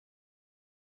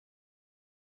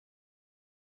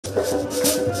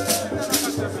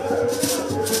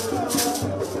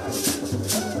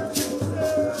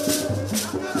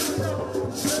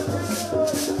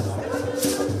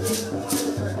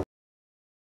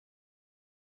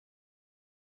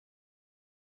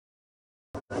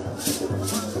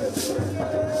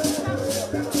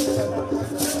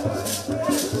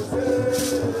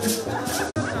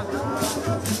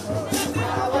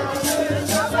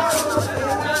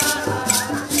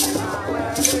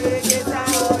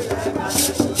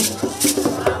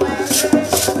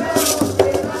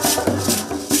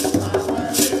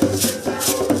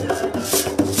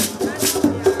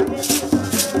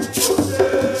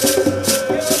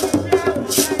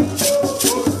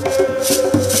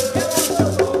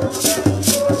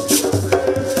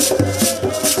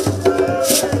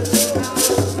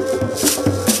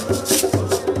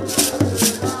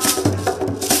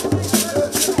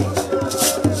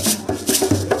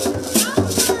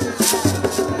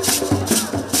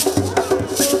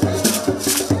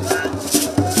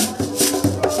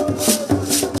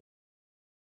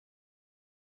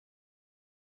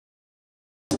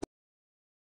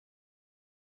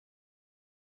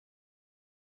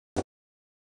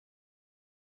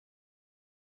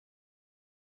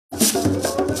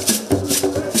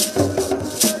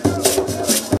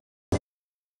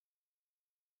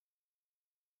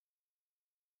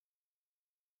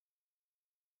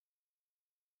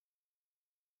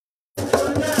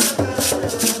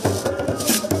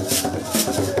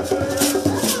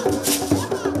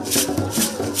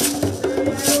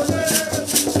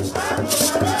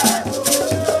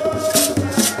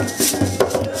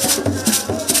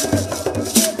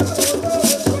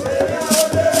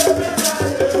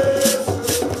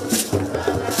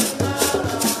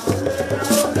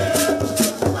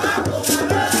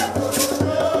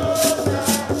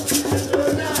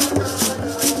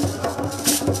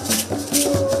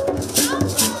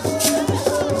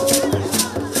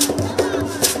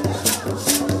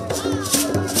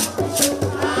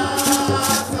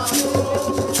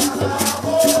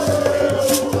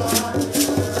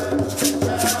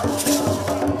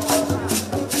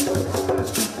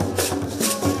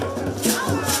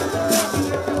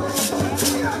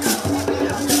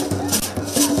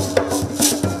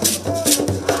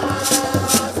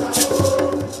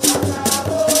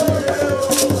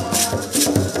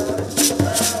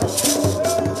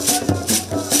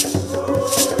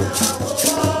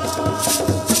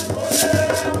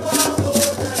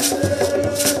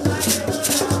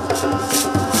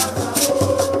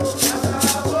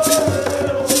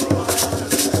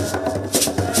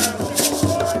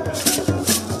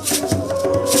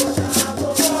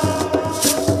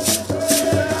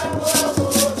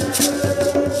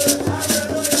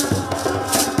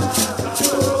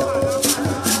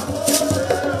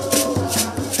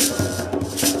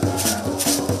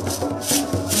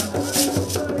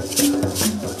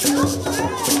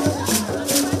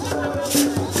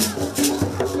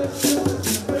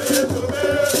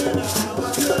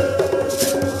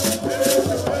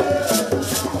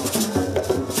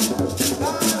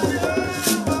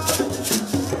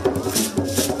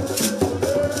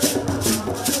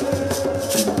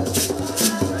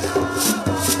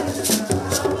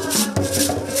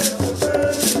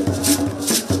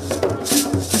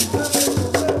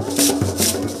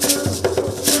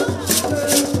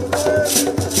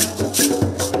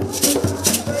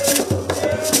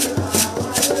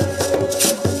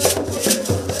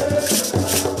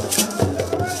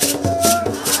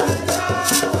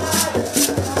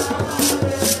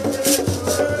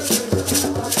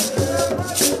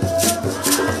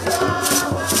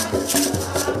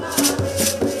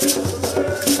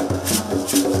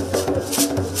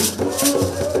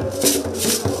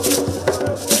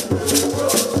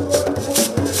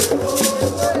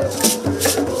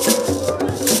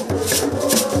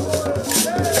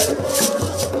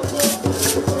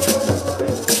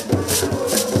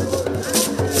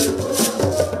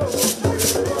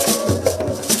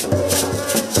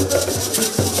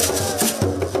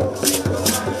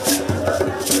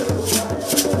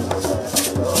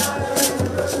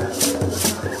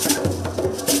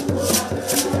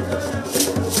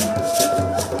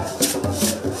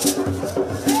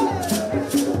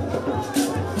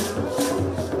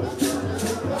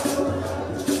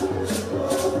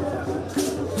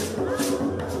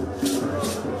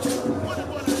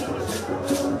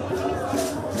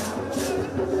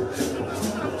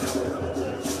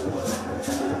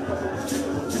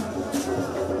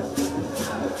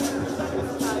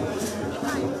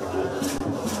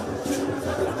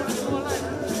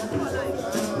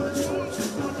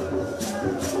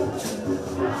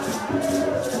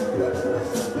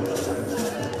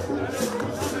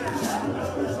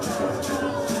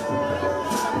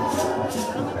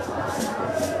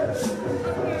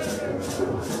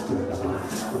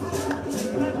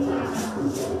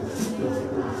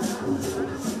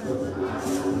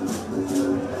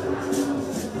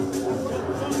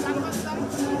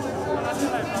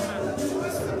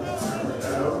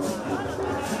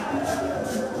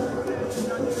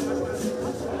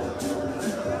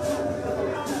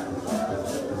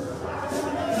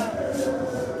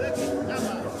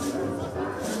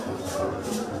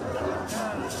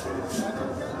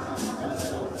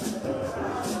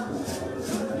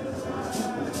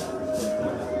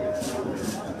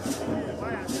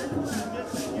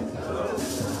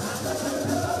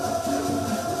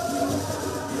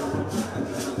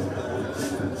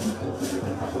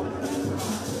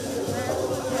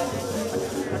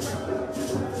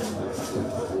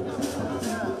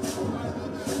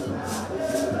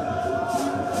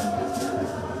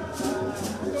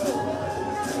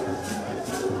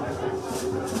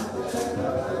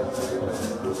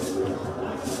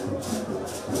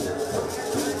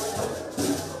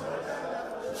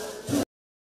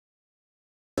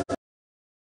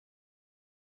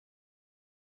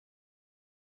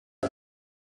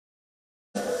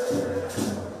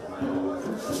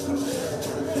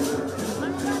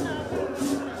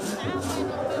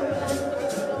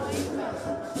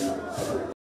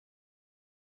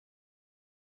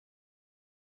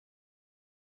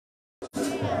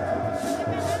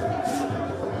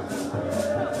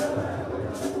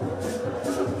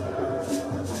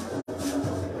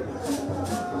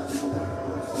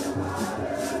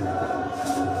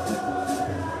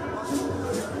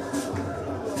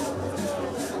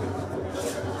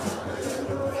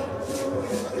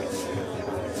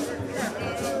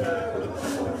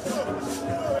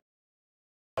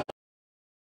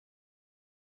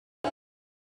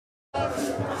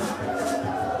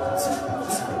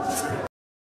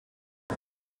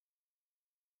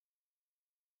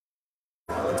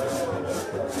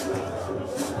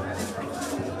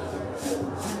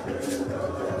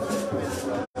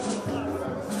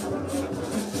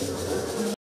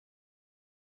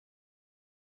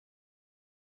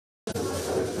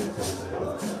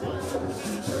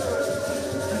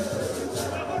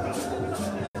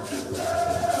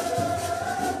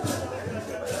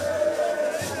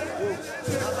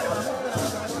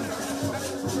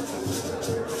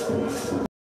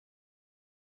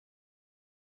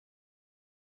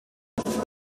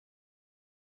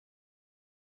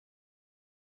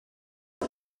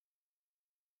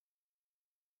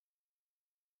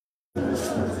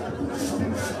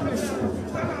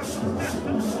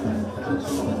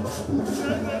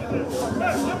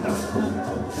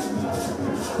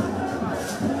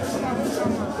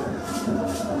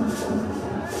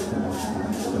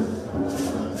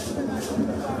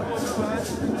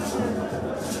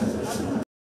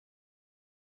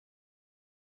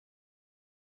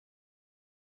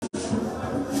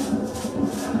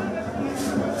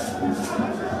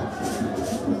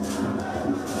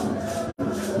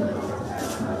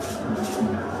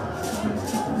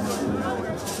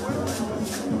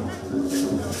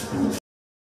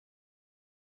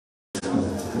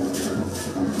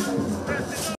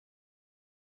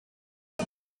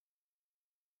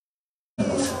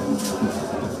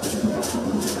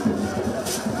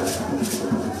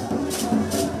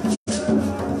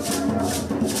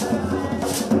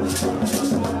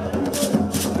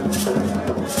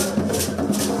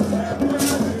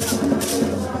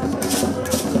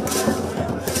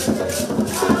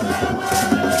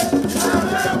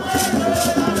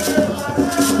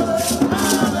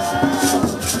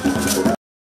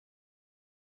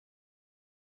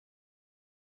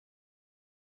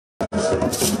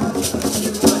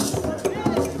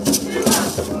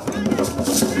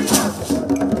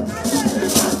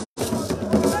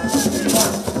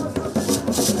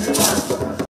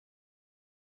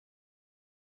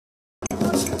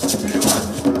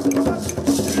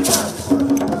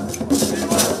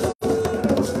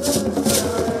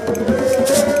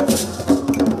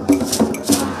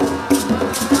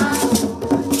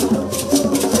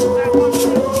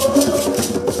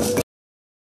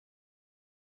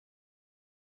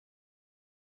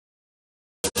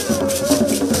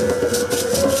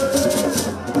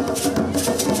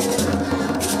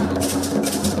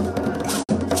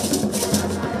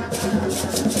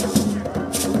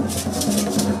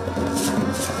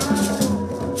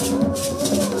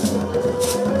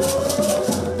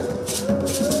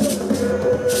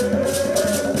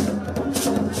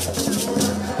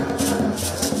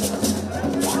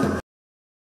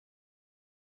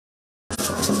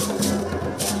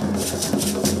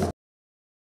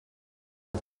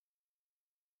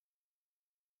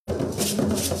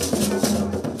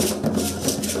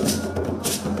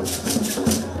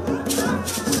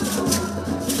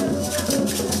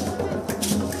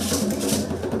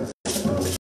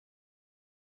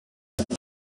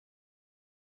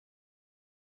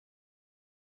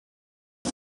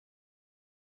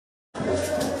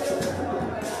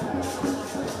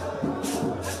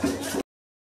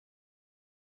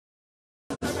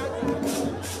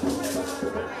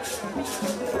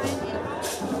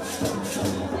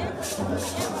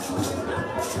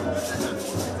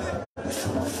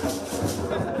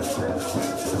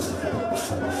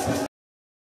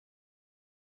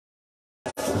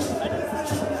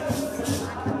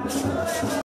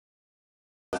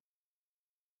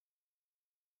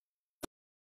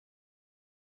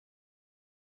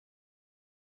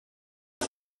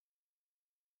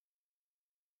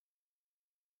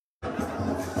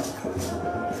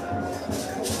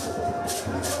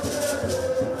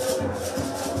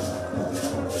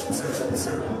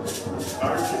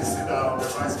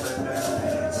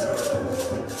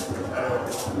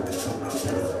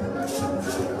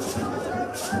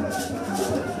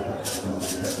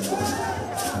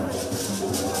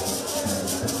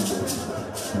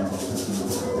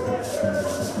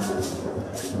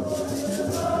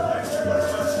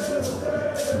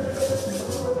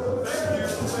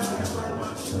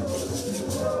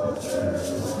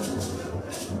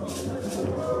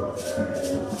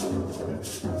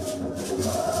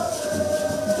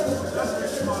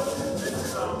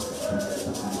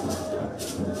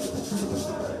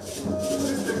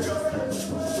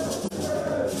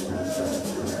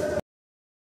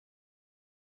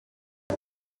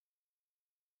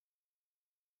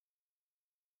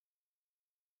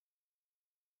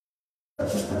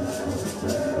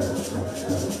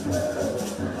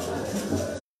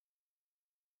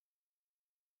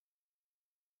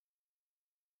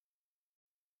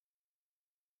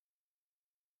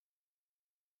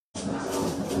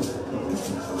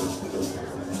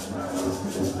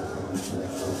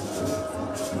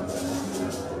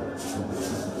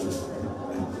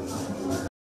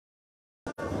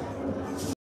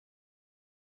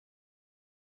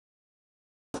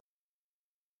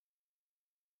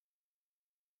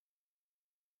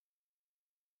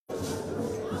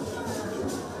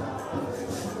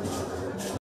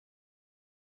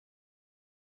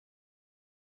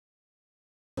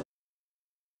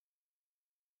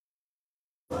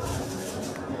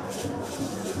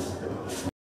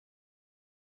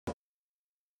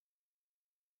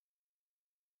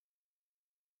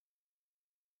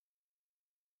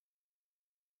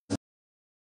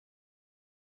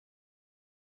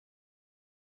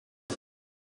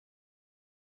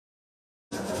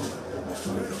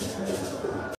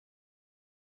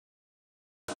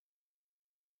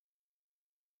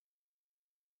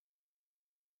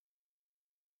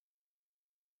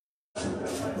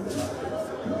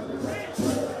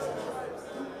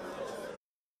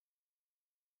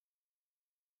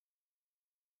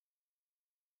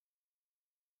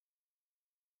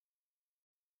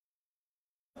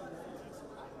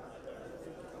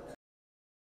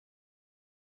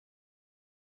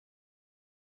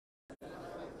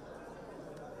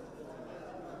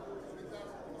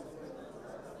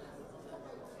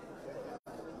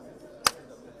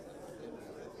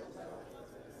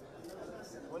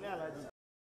Olha lá,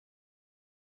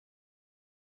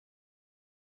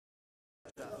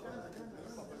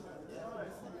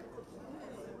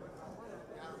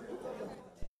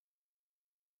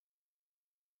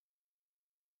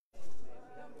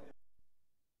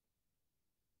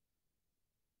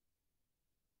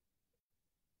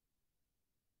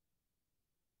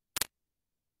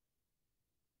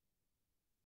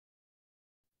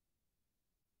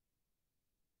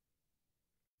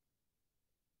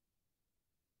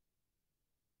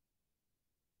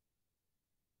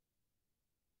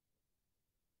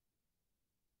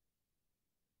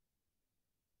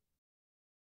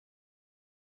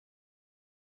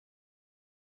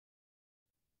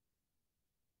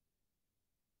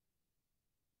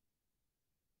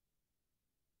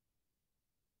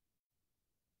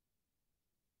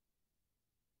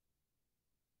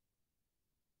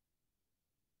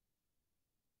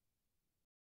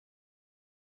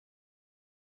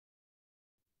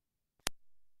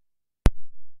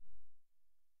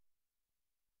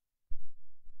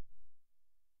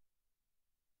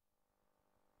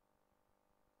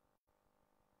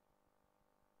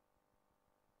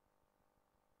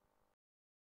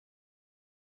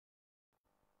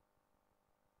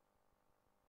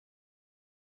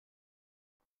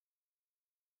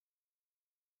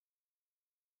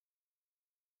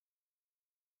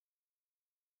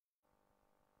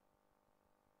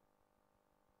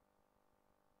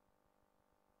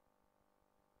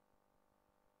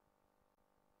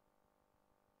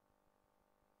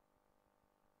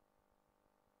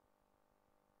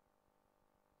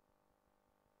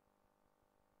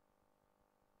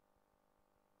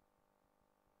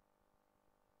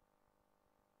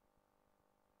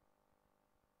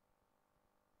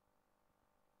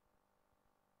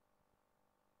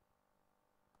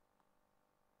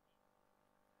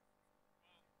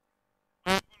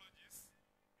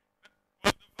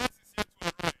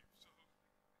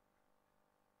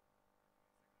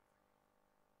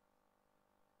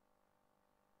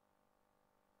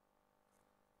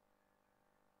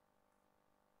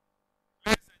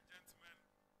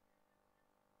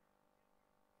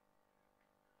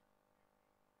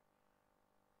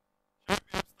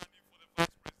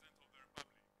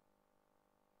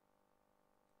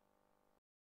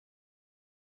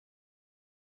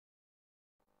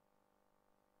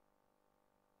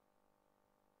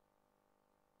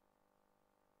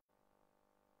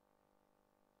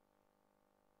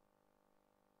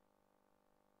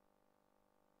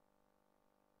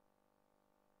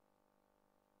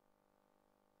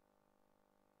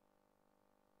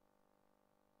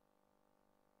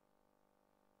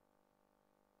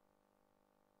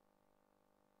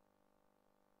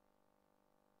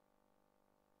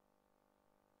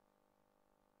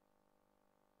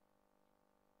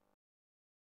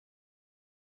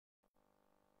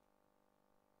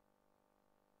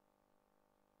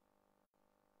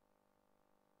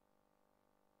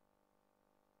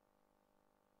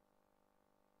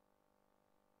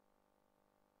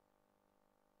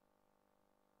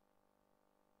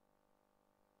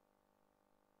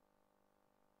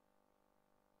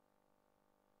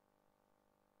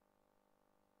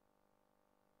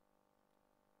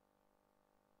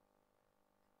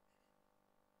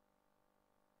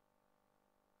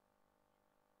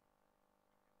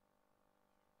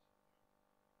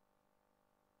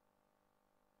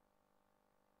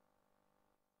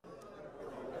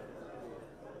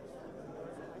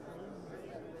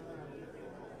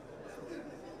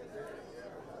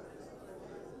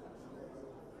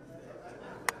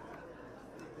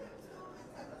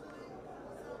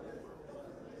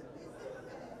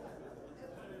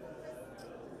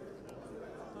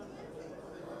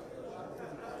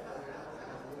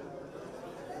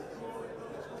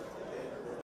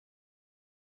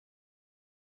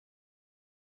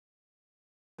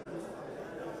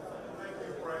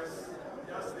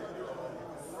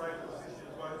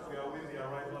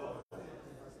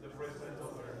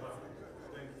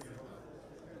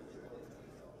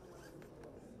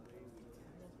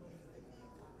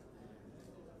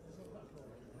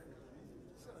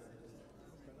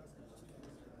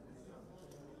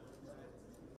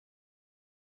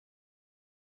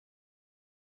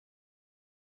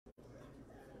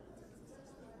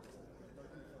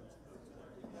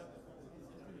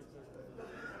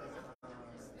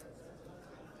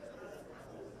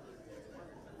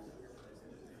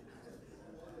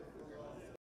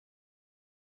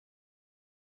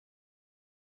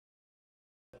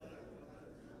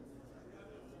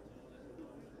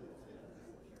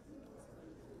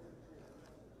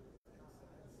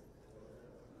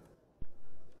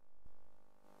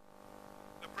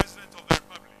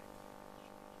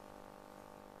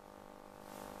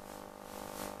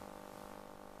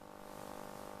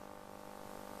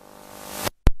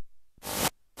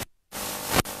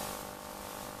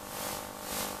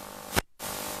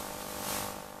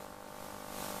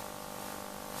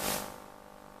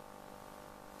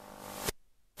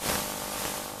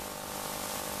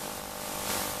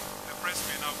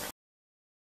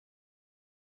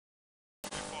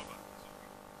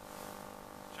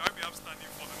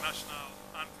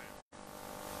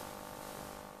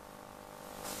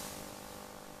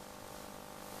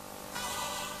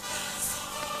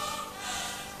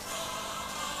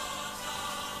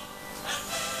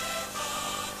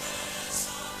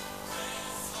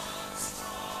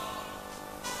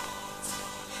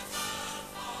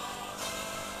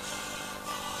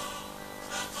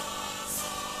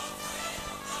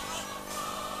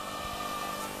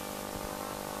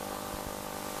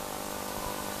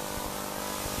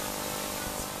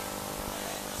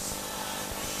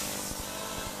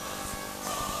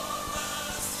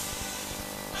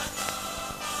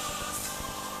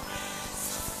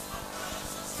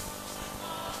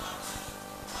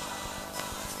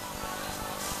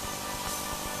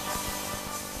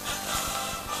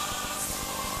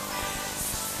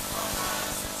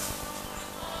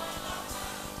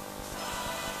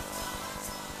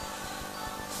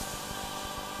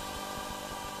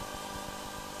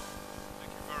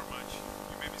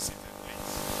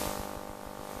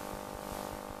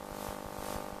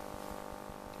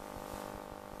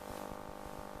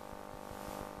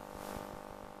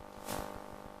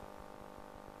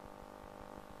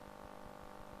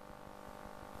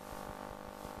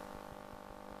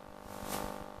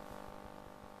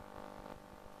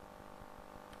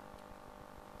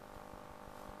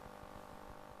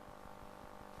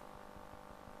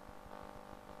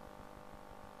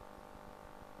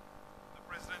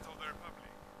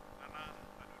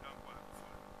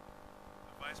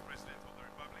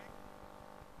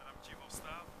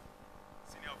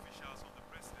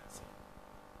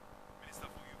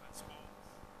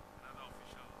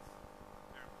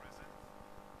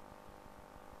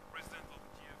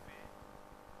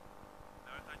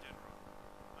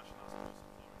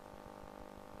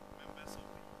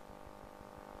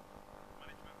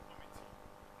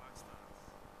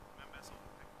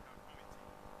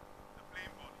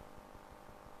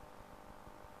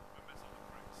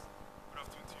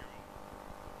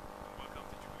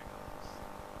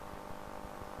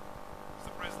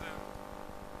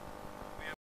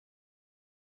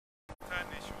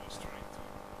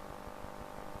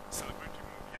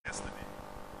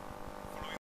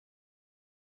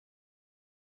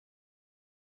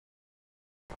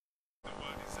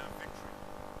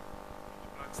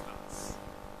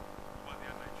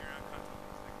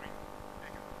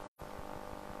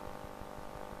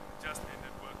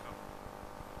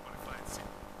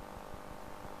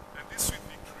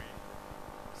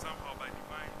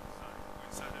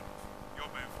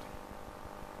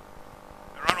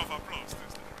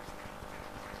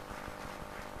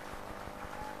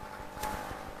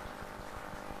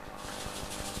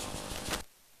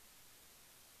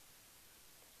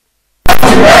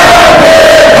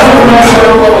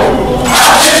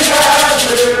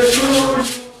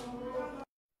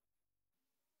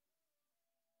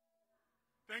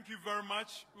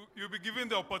 match, you'll be given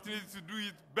the opportunity to do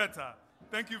it better.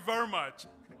 Thank you very much.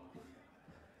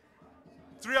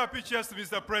 3 happy cheers to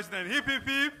Mr. President. Hip, hip,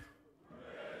 hip.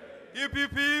 Hip,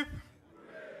 hip, hip.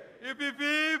 Hip, hip,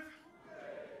 hip.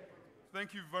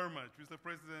 Thank you very much, Mr.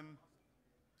 President.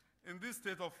 In this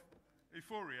state of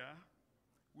euphoria,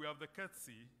 we have the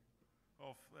courtesy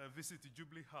of a visit to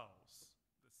Jubilee House,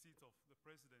 the seat of the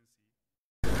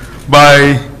presidency,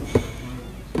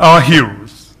 by our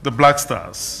heroes, the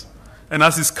Blackstars. And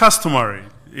as is customary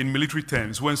in military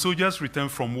terms, when soldiers return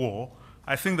from war,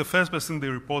 I think the first person they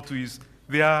report to is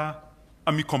their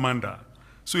army commander.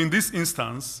 So in this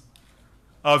instance,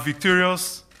 our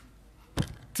victorious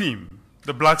team,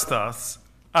 the Blackstars,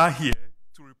 are here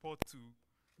to report to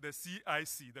the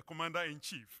CIC, the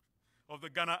Commander-in-Chief of the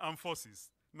Ghana Armed Forces,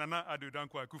 Nana Addo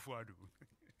Danquah Akuffo-Addo.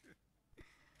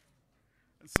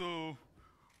 So,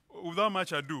 without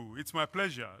much ado, it's my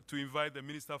pleasure to invite the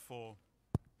Minister for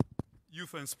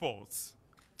Youth and Sports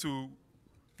to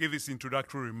give his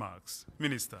introductory remarks.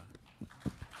 Minister.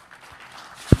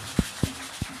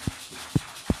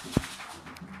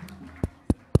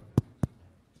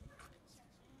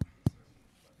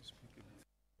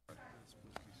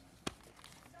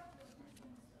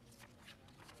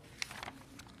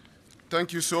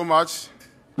 Thank you so much.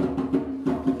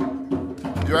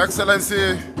 Your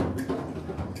Excellency,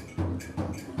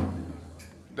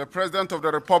 the President of the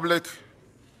Republic,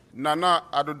 Nana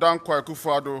Addo Danquah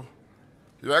Akuffo-Addo,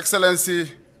 Your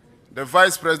Excellency, the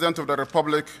Vice President of the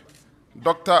Republic,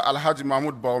 Dr. Alhaji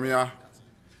Mahmoud Bawumia,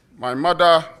 my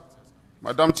mother,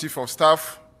 Madam Chief of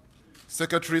Staff,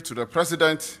 Secretary to the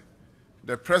President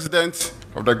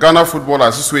of the Ghana Football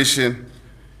Association,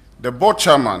 the Board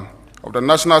Chairman of the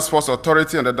National Sports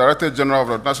Authority and the Director General of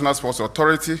the National Sports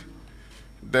Authority,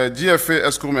 the GFA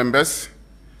ESCO members,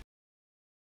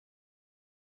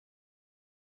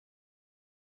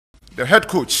 the head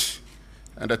coach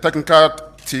and the technical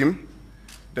team,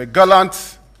 the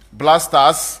gallant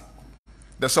Blackstars,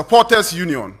 the supporters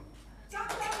union,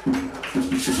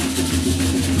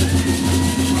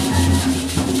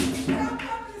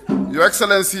 Your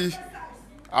Excellency,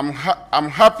 I'm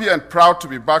happy and proud to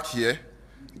be back here,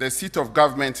 the seat of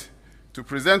government, to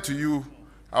present to you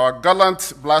our gallant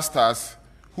Blackstars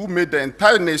who made the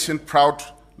entire nation proud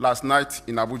last night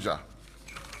in Abuja.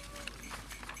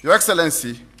 Your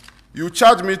Excellency, you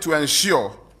charged me to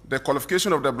ensure the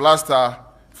qualification of the Blackstars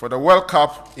for the World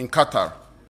Cup in Qatar.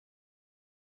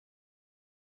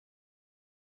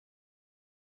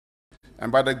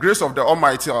 And by the grace of the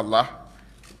Almighty Allah,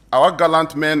 our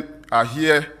gallant men are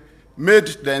here, made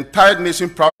the entire nation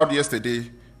proud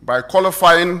yesterday by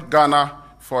qualifying Ghana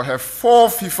for her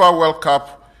 4th FIFA World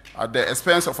Cup at the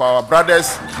expense of our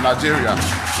brothers, Nigeria.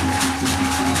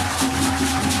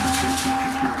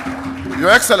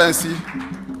 Your Excellency,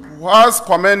 whilst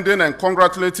commending and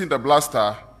congratulating the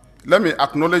Blackstars, let me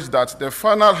acknowledge that the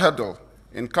final hurdle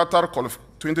in Qatar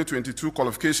 2022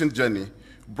 qualification journey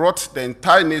brought the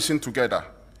entire nation together.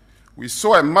 We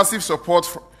saw a massive support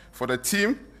for the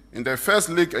team in the first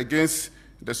leg against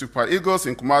the Super Eagles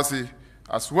in Kumasi,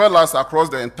 as well as across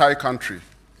the entire country.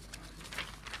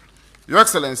 Your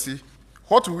Excellency,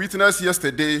 what we witnessed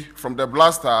yesterday from the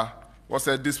Blackstars was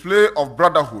a display of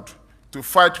brotherhood to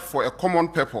fight for a common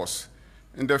purpose.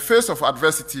 In the face of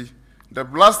adversity, the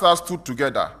Blackstars stood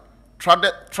together,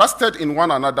 trusted in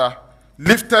one another,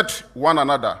 lifted one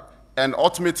another, and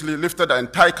ultimately lifted the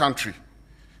entire country.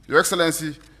 Your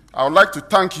Excellency, I would like to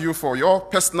thank you for your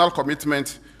personal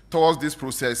commitment towards this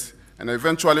process and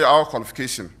eventually our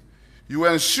qualification. You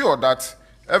ensure that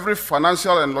every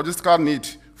financial and logistical need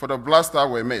for the Blackstars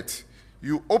were met.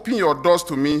 You open your doors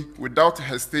to me without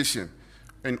hesitation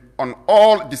on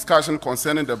all discussion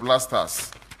concerning the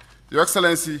Blackstars. Your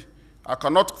Excellency, I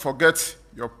cannot forget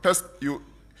you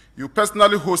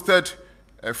personally hosted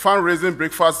a fundraising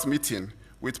breakfast meeting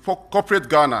with corporate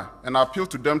Ghana and appeal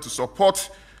to them to support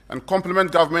and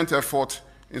complement government effort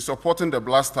in supporting the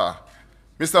Blackstars.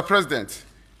 Mr. President,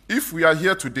 if we are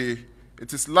here today,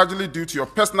 it is largely due to your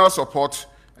personal support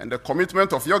and the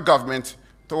commitment of your government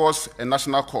towards a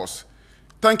national cause.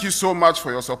 Thank you so much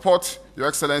for your support, Your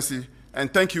Excellency,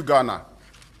 and thank you, Ghana.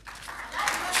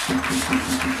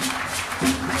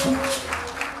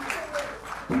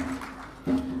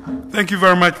 Thank you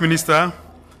very much, Minister.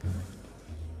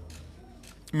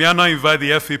 May I now invite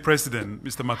the FA President,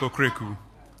 Mr. Makokreku,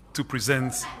 to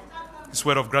present his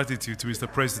word of gratitude to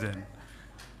Mr. President,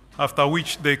 after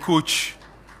which the coach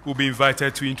will be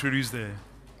invited to introduce the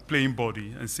playing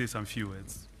body and say some few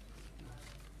words.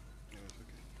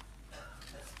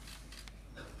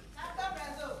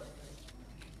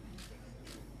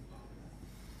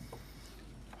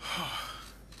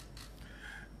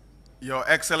 Your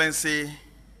Excellency,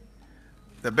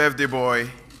 the birthday boy,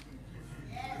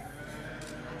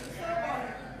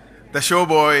 the show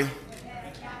boy,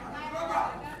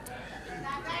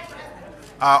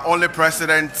 our only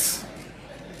president,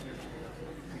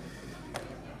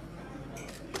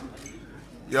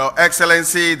 Your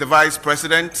Excellency, the Vice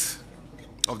President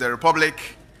of the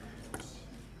Republic,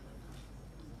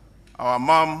 our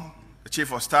mom, the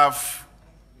Chief of Staff,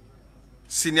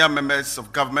 senior members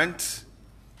of government,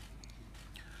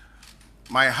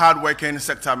 my hard-working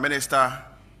sector minister,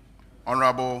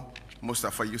 Honorable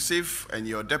Mustafa Yusuf, and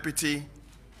your deputy,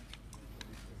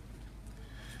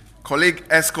 colleague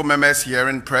ESCO members here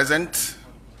and present,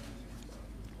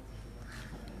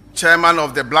 chairman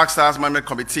of the Blackstars Management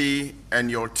Committee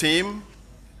and your team,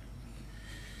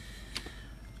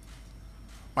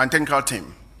 my technical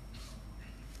team,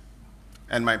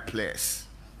 and my players.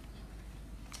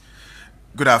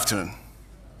 Good afternoon.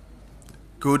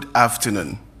 Good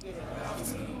afternoon.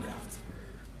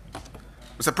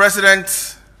 Mr.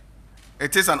 President,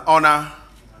 it is an honor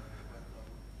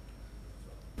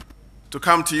to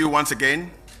come to you once again,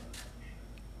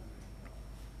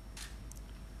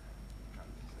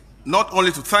 not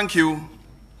only to thank you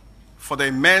for the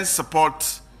immense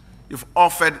support you've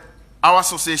offered our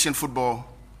association football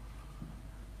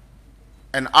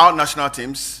and our national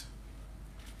teams,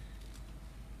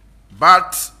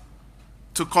 but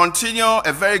to continue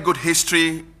a very good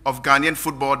history of Ghanaian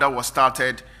football that was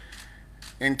started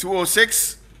in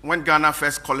 2006 when Ghana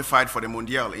first qualified for the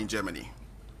Mundial in Germany.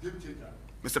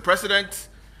 Mr. President,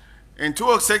 in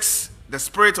 2006, the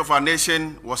spirit of our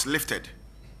nation was lifted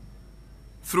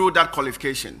through that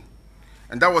qualification,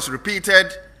 and that was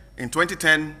repeated in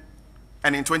 2010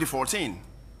 and in 2014.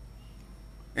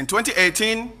 In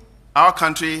 2018, our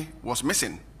country was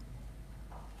missing.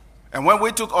 And when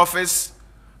we took office,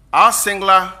 our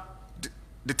singular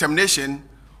determination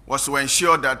was to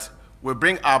ensure that we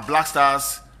bring our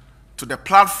Blackstars to the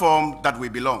platform that we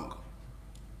belong.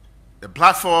 The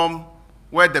platform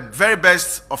where the very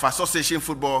best of association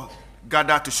football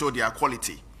gather to show their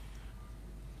quality.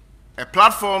 A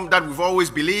platform that we've always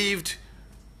believed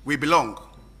we belong.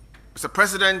 Mr.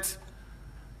 President,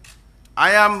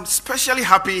 I am especially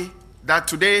happy that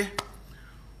today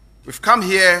we've come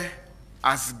here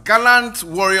as gallant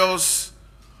warriors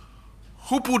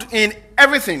who put in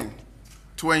everything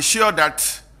to ensure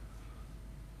that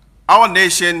our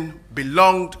nation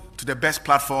belonged to the best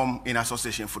platform in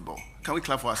association football. Can we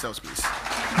clap for ourselves, please?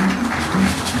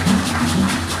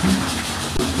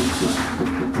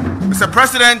 Mr.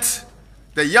 President,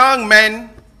 the young men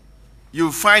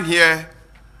you find here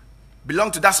belong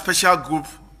to that special group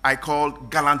I call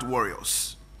gallant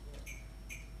warriors.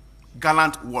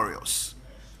 Gallant warriors.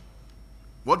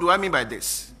 What do I mean by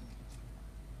this?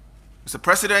 Mr.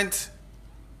 President,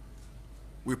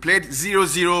 we played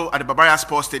 0-0 at the Bavaria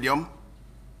Sports Stadium,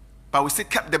 but we still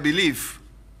kept the belief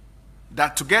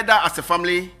that together as a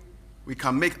family, we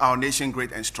can make our nation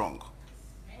great and strong.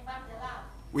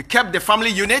 We kept the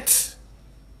family unit,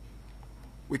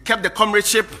 we kept the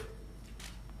comradeship,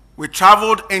 we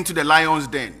traveled into the Lions'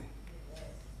 Den.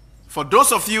 For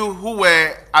those of you who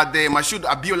were at the Mashoud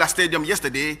Abiola Stadium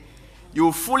yesterday, you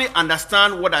will fully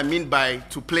understand what I mean by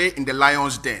to play in the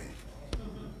Lions' Den.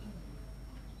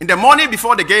 In the morning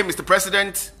before the game, Mr.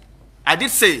 President, I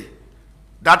did say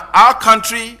that our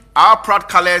country, our proud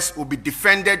colors will be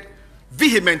defended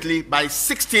vehemently by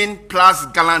 16 plus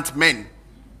gallant men,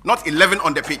 not 11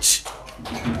 on the pitch.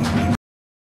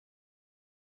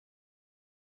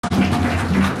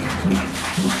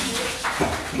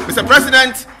 Mr.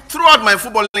 President, throughout my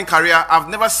footballing career, I've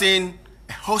never seen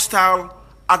a hostile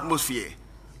atmosphere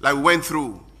like we went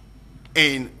through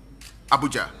in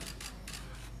Abuja.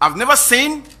 I've never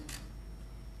seen,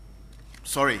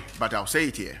 sorry, but I'll say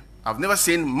it here, I've never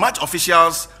seen much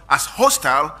officials as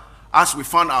hostile as we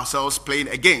found ourselves playing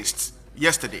against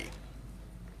yesterday.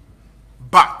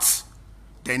 But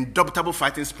the indomitable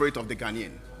fighting spirit of the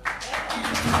Ghanaian.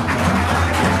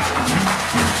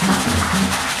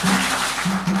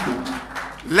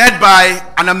 Led by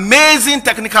an amazing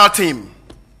technical team,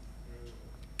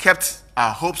 kept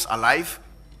our hopes alive.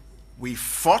 We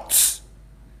fought,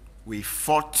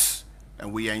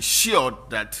 and we ensured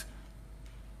that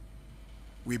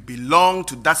we belong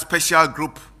to that special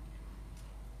group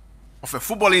of a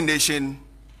footballing nation,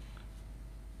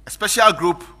 a special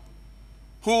group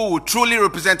who will truly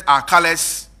represent our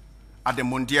colors at the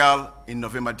Mundial in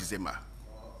November, December.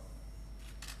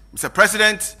 Mr.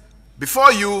 President,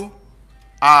 before you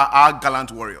are our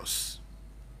gallant warriors.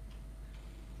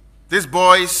 These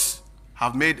boys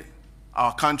have made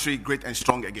our country great and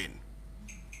strong again.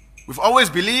 We've always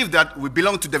believed that we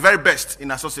belong to the very best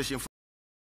in association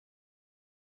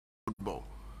football.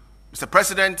 Mr.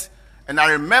 President, and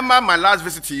I remember my last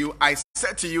visit to you, I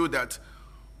said to you that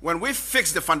when we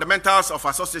fix the fundamentals of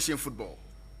association football,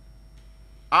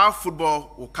 our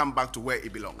football will come back to where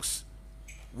it belongs.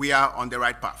 We are on the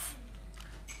right path.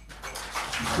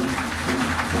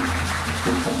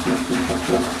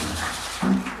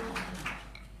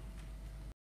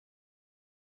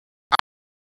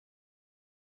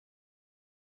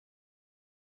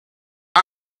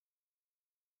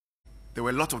 There were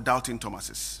a lot of doubting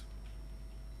Thomases.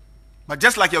 But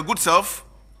just like your good self,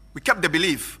 we kept the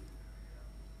belief.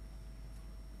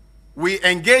 We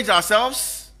engaged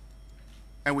ourselves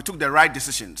and we took the right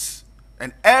decisions.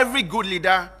 And every good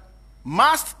leader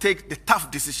must take the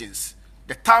tough decisions,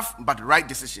 the tough but right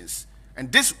decisions.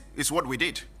 And this is what we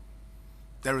did.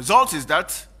 The result is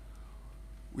that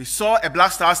we saw a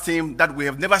Blackstars team that we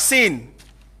have never seen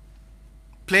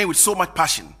playing with so much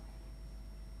passion,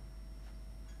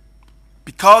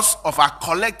 because of our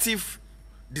collective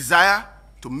desire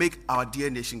to make our dear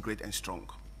nation great and strong.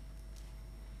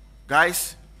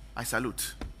 Guys, I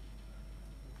salute.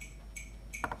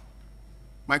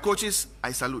 My coaches,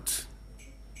 I salute.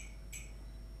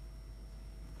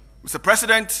 Mr.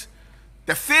 President,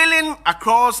 the feeling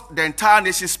across the entire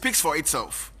nation speaks for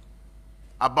itself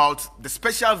about the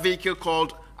special vehicle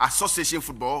called association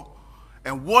football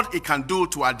and what it can do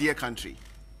to our dear country.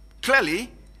 Clearly,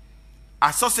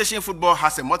 association football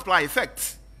has a multiplier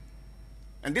effect.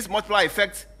 And this multiplier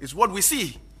effect is what we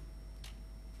see.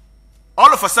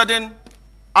 All of a sudden,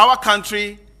 our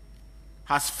country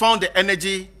has found the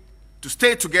energy to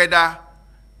stay together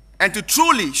and to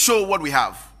truly show what we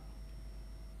have.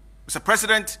 Mr.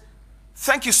 President,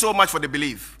 thank you so much for the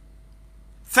belief.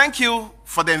 Thank you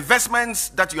for the investments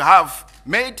that you have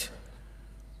made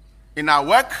in our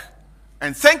work.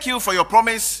 And thank you for your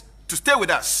promise to stay with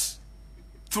us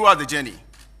throughout the journey.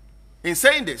 In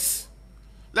saying this,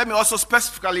 let me also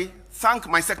specifically thank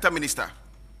my sector minister,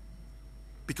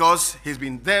 because he's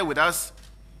been there with us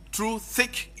through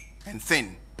thick and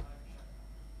thin.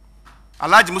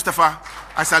 Alhaji Mustafa,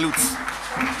 I salute.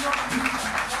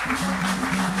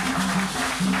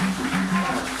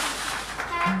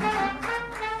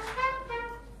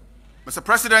 Mr.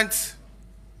 President,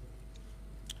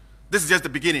 this is just the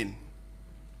beginning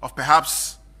of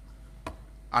perhaps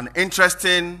an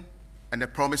interesting and a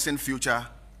promising future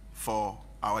for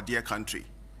our dear country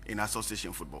in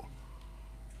association football.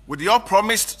 With your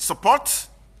promised support,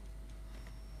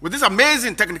 with this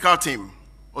amazing technical team,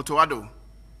 Akuffo-Addo,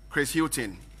 Chris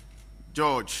Hilton,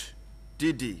 George,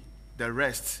 Didi, the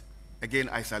rest, again,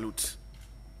 I salute.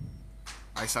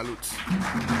 I salute.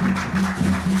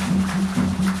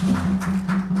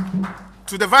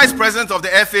 To the Vice President of the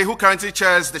FA, who currently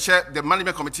chairs the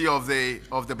management committee of the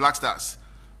Blackstars,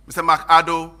 Mr. Mark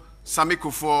Addo, Sami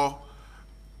Kufuor,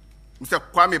 Mr.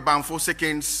 Kwame Bamfo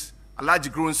Sekins, Alhaji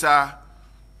Grunsa,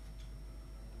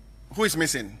 who is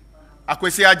missing?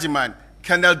 Akuffo-Addo,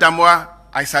 Kendall Damwa,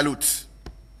 I salute.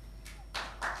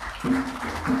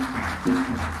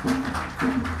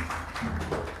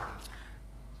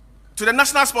 To the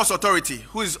National Sports Authority,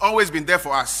 who has always been there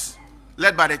for us,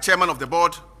 led by the chairman of the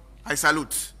board, I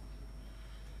salute.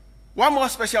 One more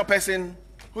special person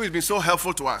who has been so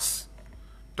helpful to us,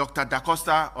 Dr. Da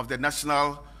Costa of the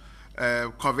National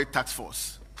COVID Task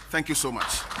Force. Thank you so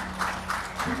much.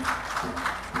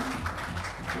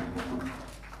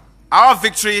 Our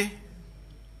victory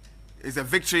is a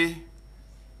victory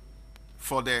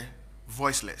for the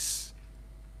voiceless.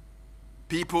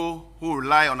 People who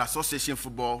rely on association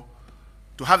football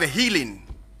to have a healing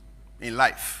in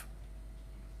life.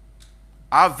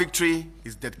 Our victory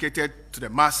is dedicated to the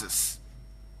masses,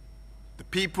 the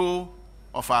people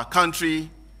of our country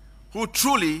who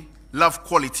truly love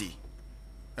quality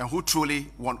and who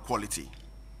truly want quality.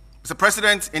 Mr.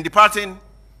 President, in departing,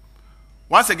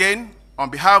 once again, on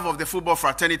behalf of the football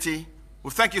fraternity,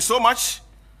 we thank you so much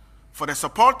for the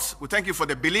support. We thank you for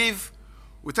the belief.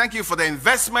 We thank you for the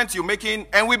investment you're making.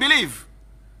 And we believe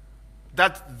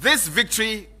that this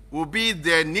victory will be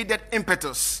the needed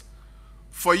impetus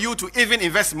for you to even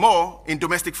invest more in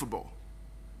domestic football.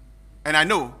 And I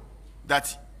know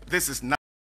that this is not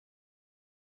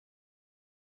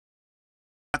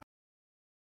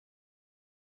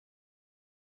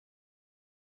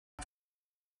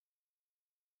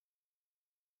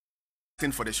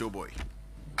for the showboy.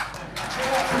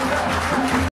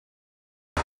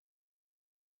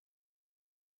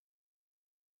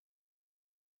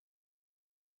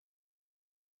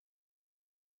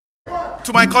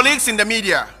 To my colleagues in the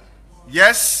media,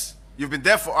 yes, you've been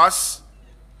there for us.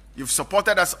 You've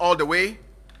supported us all the way.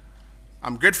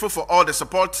 I'm grateful for all the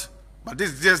support, but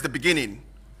this is just the beginning.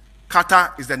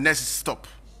 Qatar is the next stop.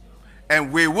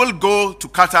 And we will go to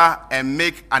Qatar and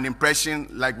make an impression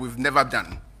like we've never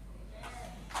done.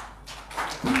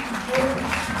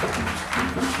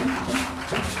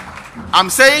 I'm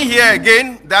saying here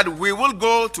again that we will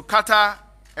go to Qatar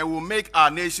and will make our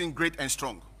nation great and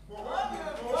strong.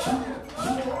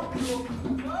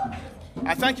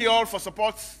 I thank you all for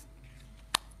support.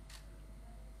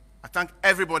 I thank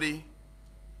everybody.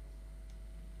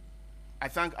 I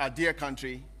thank our dear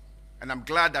country. And I'm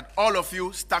glad that all of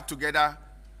you stuck together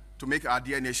to make our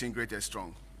dear nation great and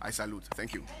strong. I salute.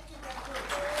 Thank you.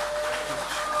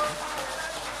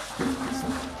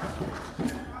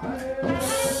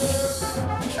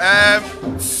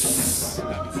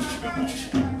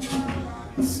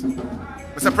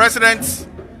 Mr. President,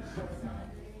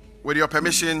 with your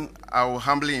permission, I will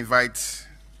humbly invite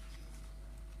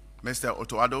Mr.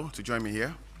 Akuffo-Addo to join me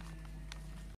here.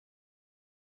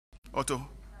 Otto,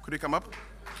 could you come up?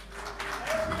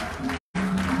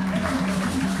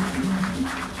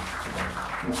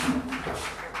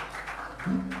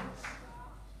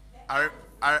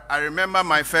 I remember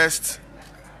my first.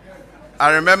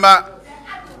 I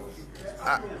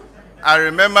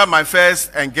remember my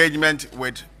first engagement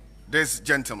with this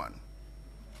gentleman.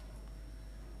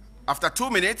 After 2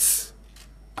 minutes,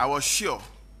 I was sure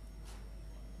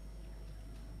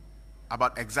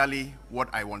about exactly what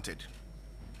I wanted.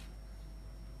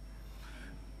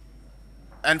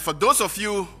 And for those of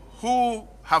you who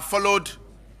have followed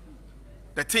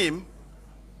the team,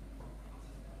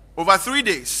 over 3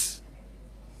 days,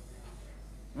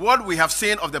 what we have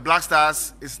seen of the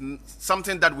Blackstars is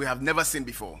something that we have never seen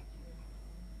before.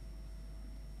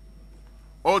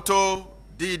 Otto,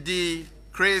 Didi,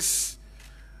 Chris,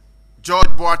 George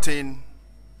Boateng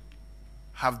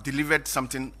have delivered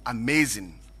something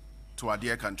amazing to our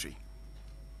dear country.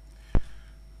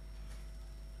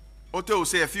 Otto will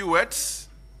say a few words.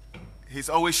 He's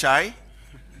always shy,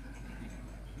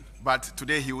 but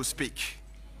today he will speak.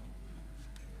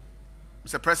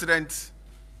 Mr. President,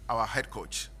 our head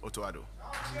coach, Akuffo-Addo.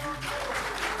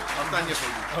 I'll stand here for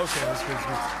you. Okay, that's good.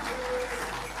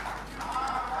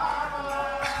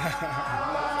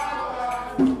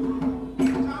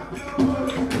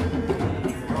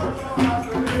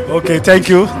 Okay, thank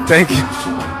you. Thank you.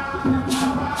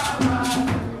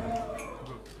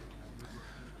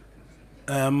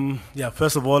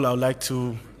 First of all, I would like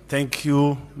to thank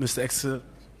you, Mr.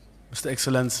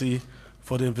 Excellency,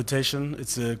 for the invitation.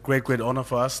 It's a great, great honor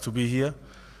for us to be here.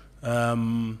 For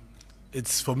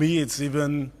me, it's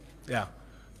even,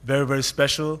 very, very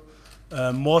special.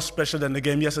 More special than the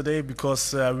game yesterday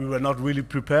because we were not really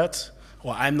prepared,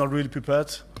 or I'm not really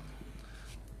prepared.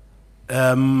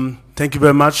 Thank you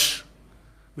very much,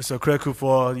 Mr. Kreku,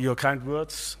 for your kind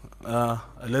words. A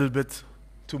little bit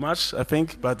too much, I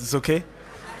think, but it's okay.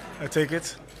 I take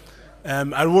it.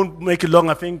 I won't make it long.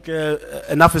 I think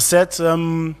enough is said.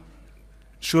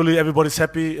 Surely everybody's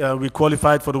happy. We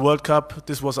qualified for the World Cup.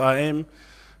 This was our aim.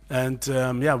 And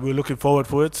we're looking forward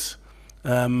for it.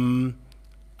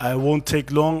 I won't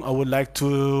take long. I would like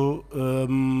to,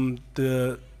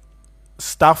 the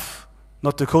staff,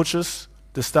 not the coaches,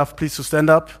 the staff, please to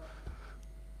stand up.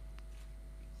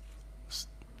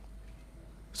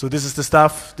 So this is the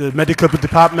staff, the medical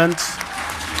department.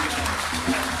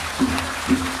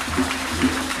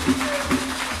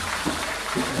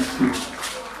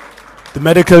 The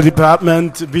medical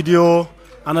department, video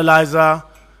analyzer,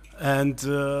 and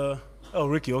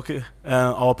Ricky, okay,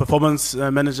 our performance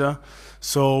manager.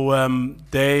 So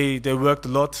they worked a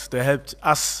lot. They helped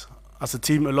us as a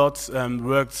team a lot.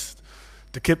 Worked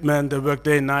the kitmen. They worked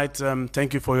day and night.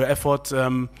 Thank you for your effort.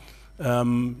 You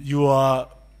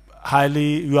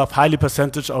have highly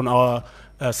percentage on our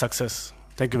success.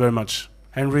 Thank you very much,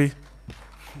 Henry.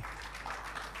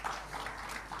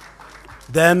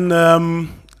 Then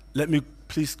let me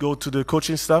please go to the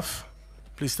coaching staff.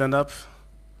 Please stand up.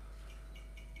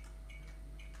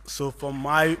 So from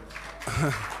my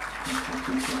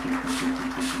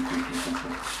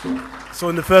so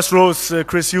in the first row is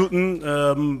Chris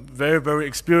Houghton, very, very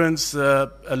experienced,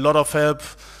 a lot of help,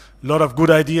 a lot of good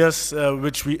ideas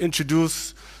which we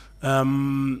introduce,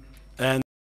 and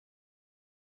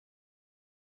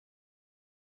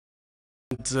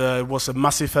it was a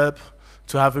massive help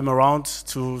to have him around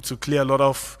to clear a lot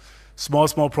of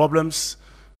small problems.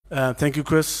 Thank you,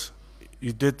 Chris.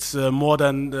 You did more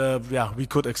than we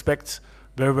could expect.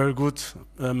 Very, very good,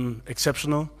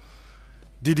 exceptional.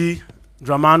 Didi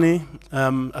Dramani,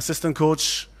 assistant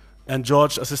coach, and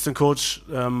George, assistant coach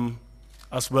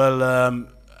as well.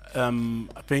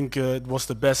 I think it was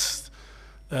the best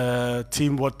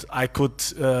team what I could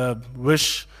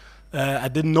wish. I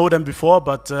didn't know them before,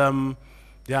 but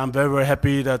yeah, I'm very, very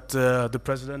happy that the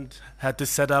president had this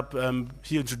set up.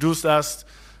 He introduced us,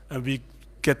 and we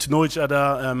get to know each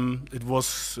other. It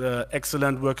was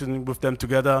excellent working with them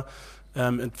together.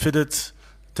 It fitted.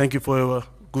 Thank you for your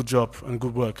good job and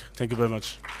good work. Thank you very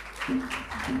much.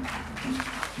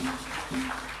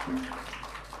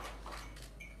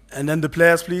 And then the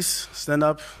players, please, stand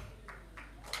up.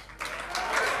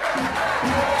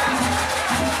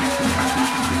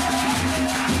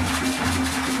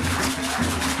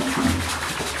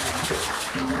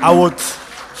 I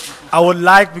would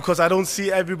like, because I don't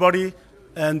see everybody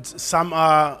and some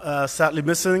are sadly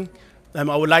missing,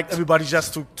 I would like everybody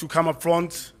just to come up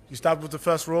front. You start with the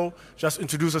first row, just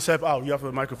introduce yourself. Oh, you have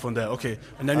a microphone there, okay.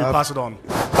 And then you pass it on.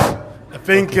 I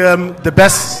think the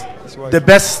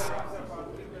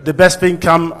best thing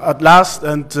come at last,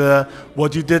 and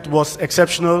what you did was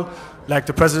exceptional. Like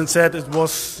the president said, it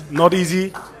was not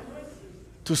easy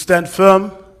to stand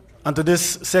firm under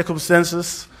these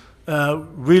circumstances.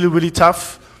 Really, really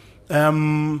tough.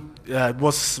 Yeah, it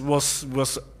was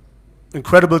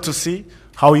incredible to see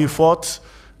how you fought,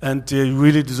 and you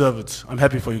really deserve it. I'm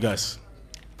happy for you guys.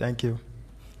 Thank you.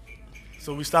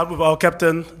 So we start with our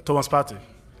captain, Thomas Partey.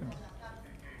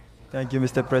 Thank you,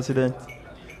 Mr. President.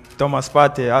 Thomas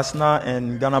Partey, Arsenal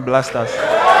and Ghana Blackstars.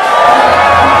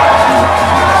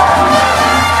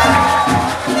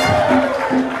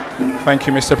 Thank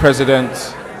you, Mr.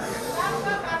 President.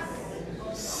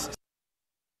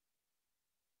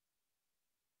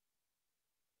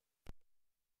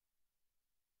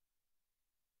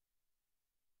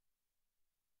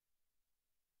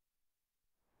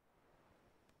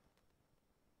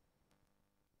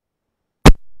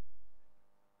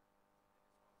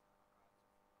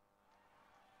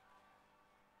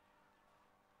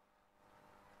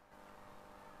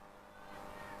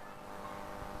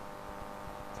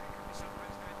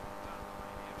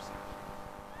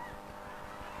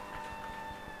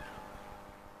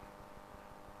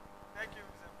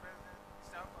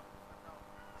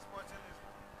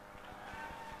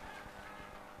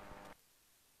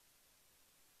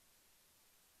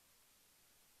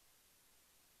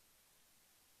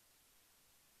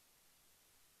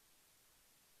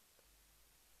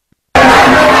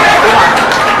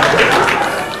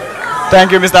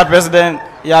 Thank you, Mr. President.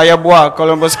 Yaya Boa,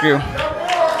 Columbus Crew.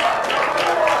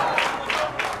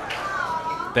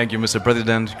 Thank you, Mr.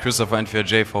 President. Christopher Entfier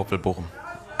J. VfL Bochum.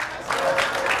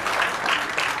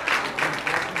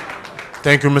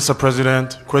 Thank you, Mr.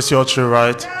 President. Kwesi Oche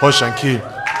Wright, Holstein Kiel.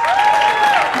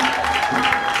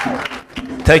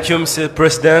 Thank you, Mr.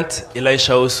 President.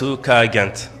 Elisha Osu,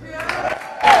 Ghent.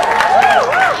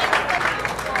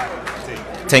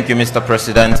 Thank you, Mr.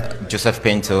 President. Joseph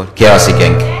Pinto, KRC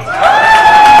Genk.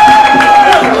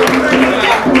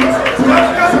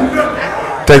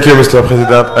 Thank you, Mr.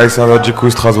 President. Alexander Djikou,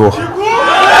 Strasbourg.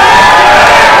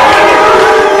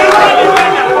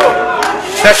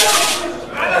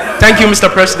 Thank you, Mr.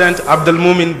 President.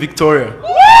 Abdelmoumin, Victoria.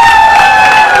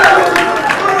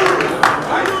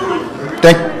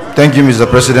 Thank you, Mr.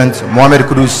 President. Mohamed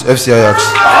Kudus, FC Ajax.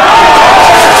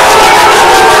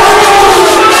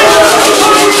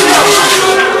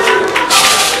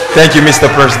 Thank you, Mr.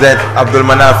 President.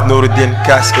 Abdulmanaf Nouruddin,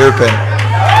 CAS Eupen.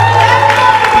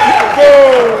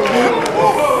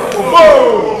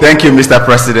 Thank you, Mr.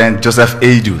 President. Joseph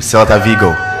Edu, Celta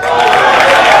Vigo.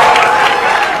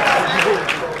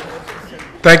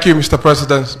 Thank you, Mr.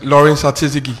 President. Lawrence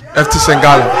Atizigi, FC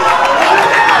Sengala.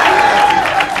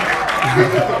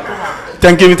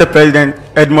 Thank you, Mr. President.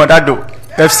 Akuffo-Addo,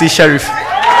 FC Sheriff.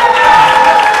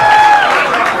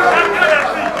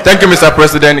 Thank you, Mr.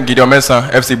 President. Gideon Mensah,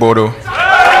 FC Bordeaux.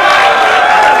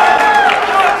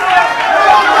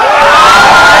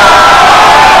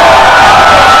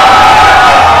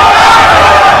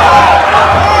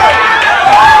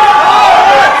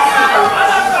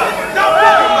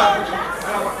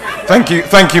 Thank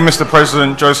you, Mr.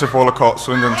 President. Joseph Wallacott,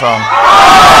 Swindon Town.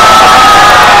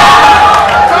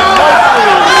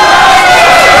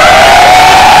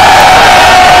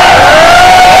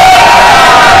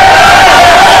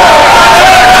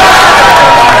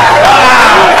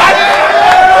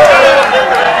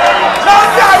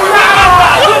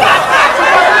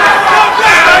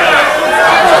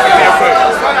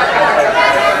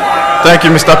 Thank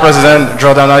you, Mr. President.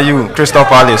 Jordan Ayew, Crystal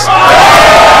Palace.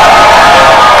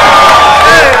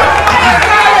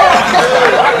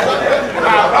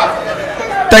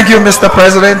 Thank you, Mr.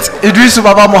 President. Idris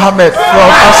Baba Mohammed from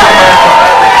Africa.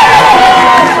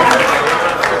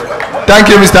 Thank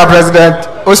you, Mr. President.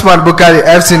 Usman Bukari,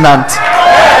 FC Nantes.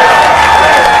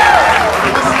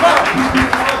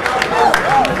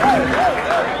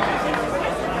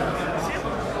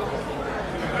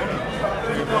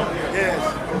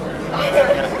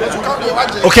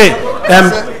 Okay,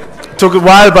 took a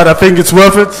while, but I think it's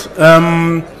worth it.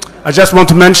 I just want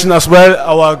to mention as well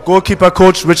our goalkeeper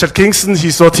coach, Richard Kingston.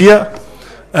 He's not here.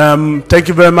 Thank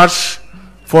you very much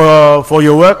for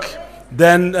your work.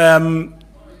 Then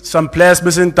some players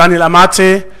missing, Daniel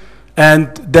Amate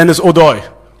and Dennis Odoy,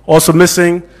 also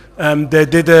missing. They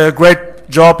did a great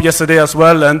job yesterday as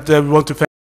well, and we want to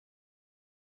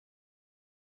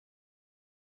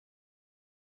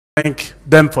thank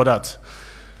them for that.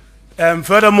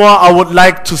 Furthermore, I would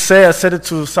like to say, I said it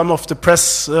to some of the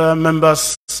press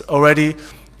members already,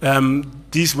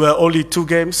 these were only 2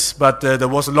 games, but there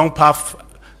was a long path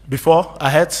before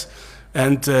ahead,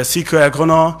 and Sikre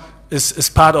Agrono is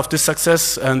part of this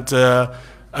success, and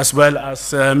as well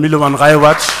as Milovan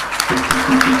Rajovac.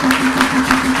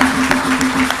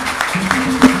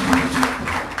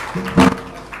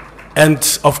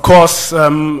 And of course,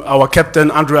 our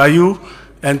captain Andre Ayew,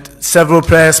 and several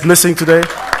players missing today.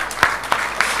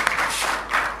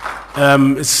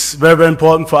 It's very, very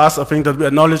important for us, I think, that we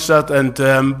acknowledge that,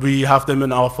 and we have them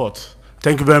in our thought.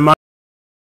 Thank you very much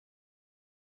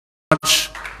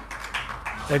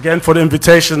again for the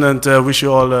invitation, and wish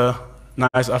you all a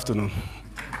nice afternoon.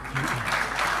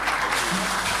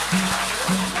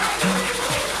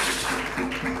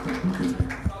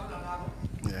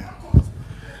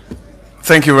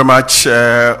 Thank you very much,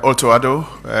 Akuffo-Addo.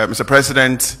 Mr.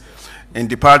 President, in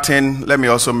departing, let me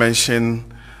also mention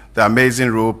the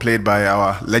amazing role played by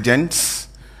our legends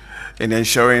in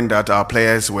ensuring that our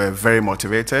players were very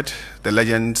motivated. The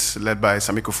legends led by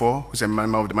Sami Kufuor, who's a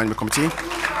member of the management committee.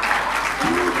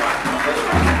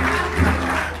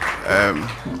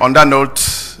 On that note,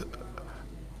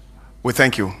 we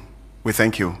thank you. We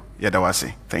thank you,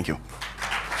 Yadawasi. Thank you.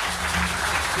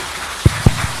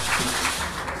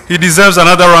 He deserves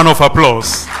another round of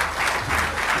applause.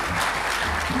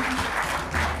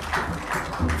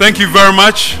 Thank you very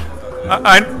much.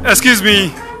 Excuse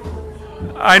me.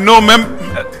 I know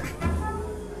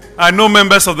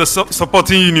members of the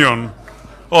supporting union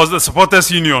or the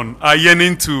supporters union are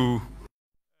yearning to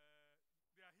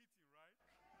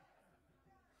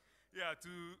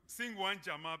sing one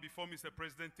Jama before Mr.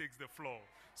 President takes the floor.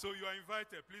 So you are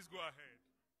invited. Please go ahead.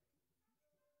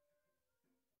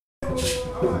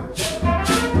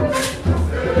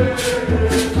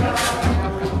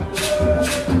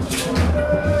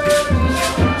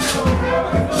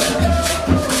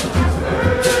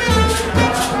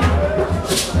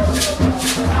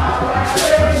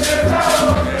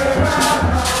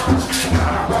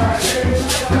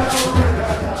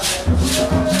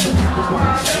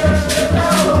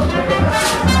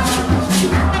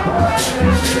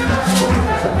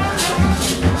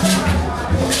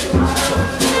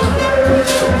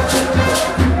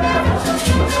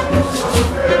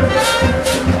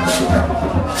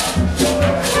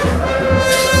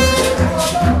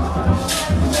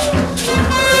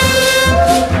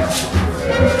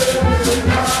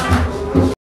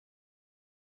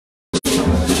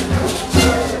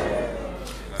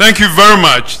 Thank you very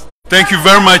much. Thank you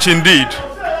very much indeed.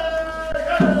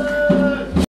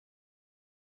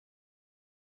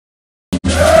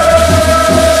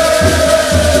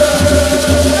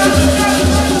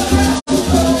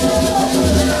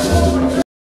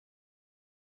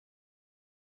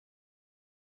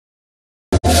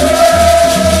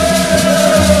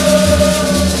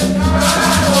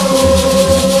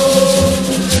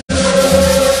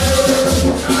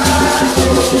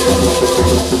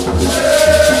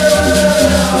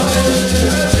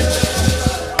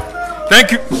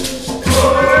 Thank you.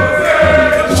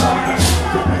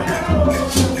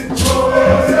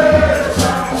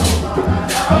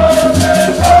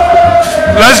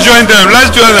 Let's join them.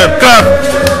 Let's join them. Clap.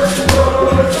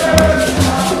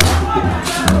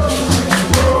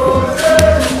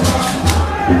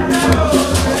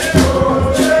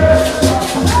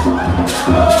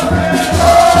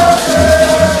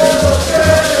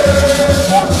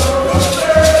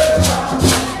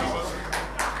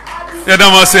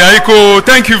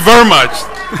 Thank you very much.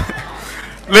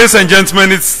 Ladies and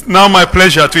gentlemen, it's now my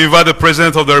pleasure to invite the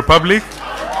President of the Republic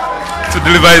to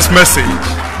deliver his message.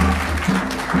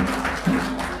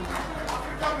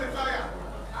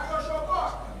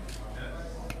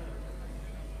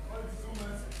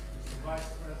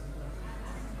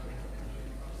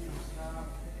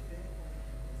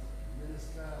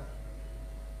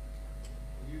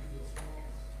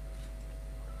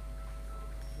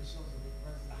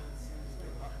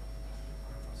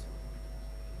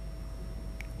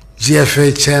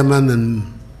 GFA chairman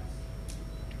and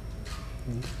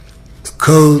the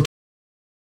coach,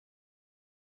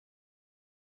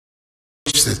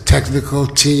 the technical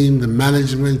team, the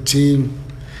management team,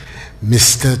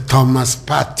 Mr. Thomas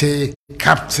Partey,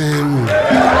 captain.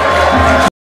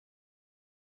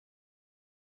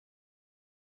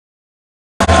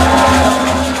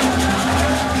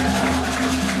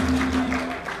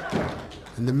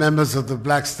 And the members of the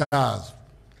Blackstars,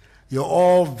 you're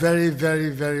all very, very,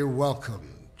 very welcome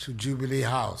to Jubilee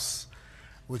House,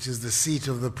 which is the seat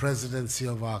of the presidency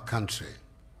of our country.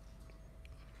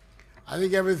 I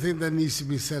think everything that needs to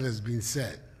be said has been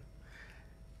said,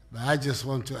 but I just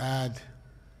want to add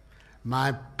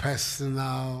my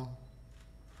personal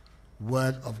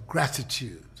word of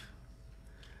gratitude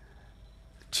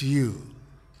to you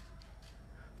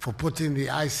for putting the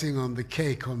icing on the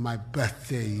cake on my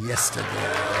birthday yesterday.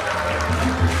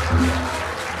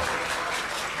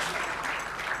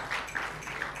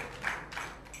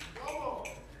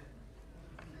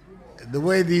 The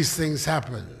way these things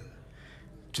happen.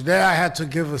 Today I had to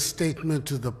give a statement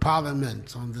to the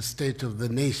Parliament on the state of the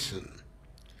nation.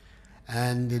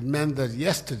 And it meant that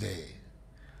yesterday,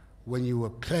 when you were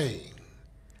playing,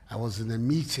 I was in a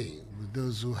meeting with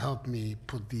those who helped me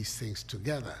put these things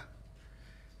together.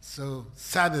 So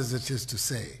sad as it is to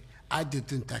say, I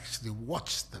didn't actually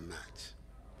watch the match.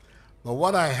 But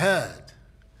what I heard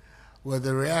were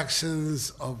the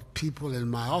reactions of people in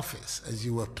my office as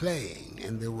you were playing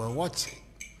and they were watching.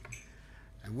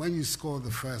 And when you score the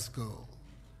first goal,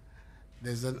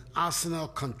 there's an Arsenal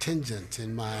contingent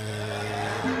in my...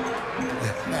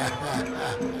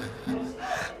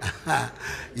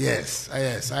 Yes,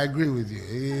 I agree with you.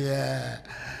 Yeah.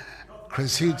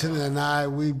 Chris Hutton and I,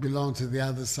 we belong to the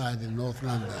other side in North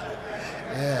London.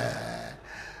 Yeah.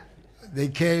 They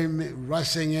came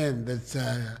rushing in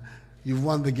that you've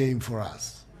won the game for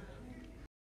us.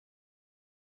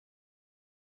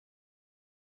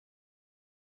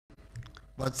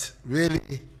 But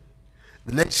really,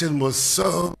 the nation was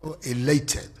so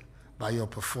elated by your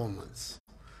performance,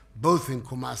 both in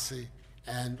Kumasi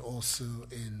and also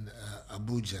in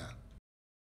Abuja.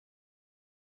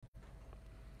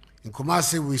 In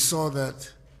Kumasi, we saw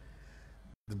that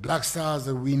the Blackstars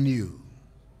that we knew,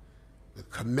 the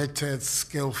committed,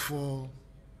 skillful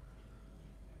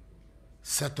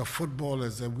set of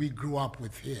footballers that we grew up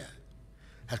with here,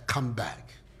 had come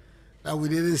back. Now, we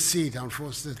didn't see it,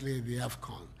 unfortunately, in the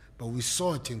AFCON, but we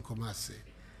saw it in Kumasi.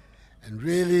 And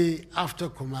really, after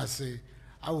Kumasi,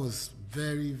 I was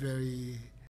very, very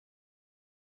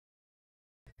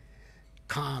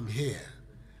calm here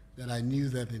that I knew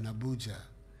that in Abuja,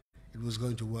 it was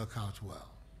going to work out well.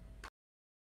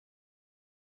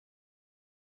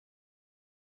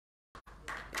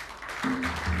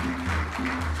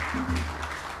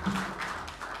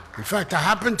 In fact, I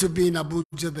happened to be in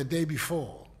Abuja the day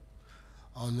before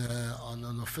on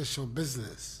an official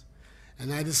business.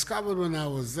 And I discovered when I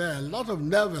was there a lot of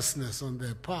nervousness on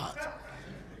their part.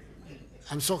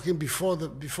 I'm talking before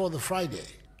the Friday.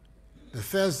 The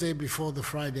Thursday before the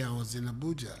Friday, I was in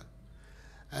Abuja.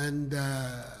 And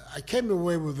I came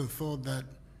away with the thought that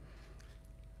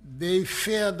they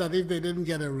feared that if they didn't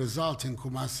get a result in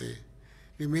Kumasi,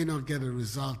 they may not get a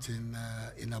result in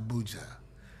Abuja.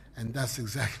 And that's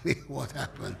exactly what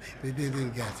happened. They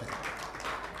didn't get it.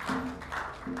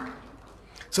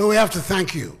 So we have to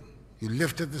thank you. You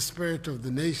lifted the spirit of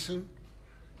the nation.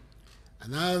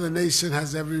 And now the nation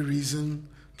has every reason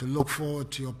to look forward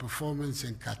to your performance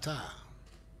in Qatar.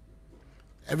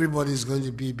 Everybody's going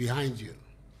to be behind you.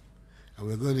 And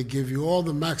we're going to give you all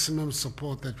the maximum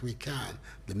support that we can.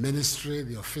 The ministry,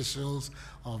 the officials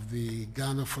of the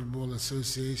Ghana Football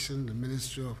Association, the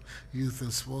Ministry of Youth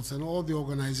and Sports, and all the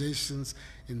organizations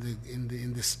in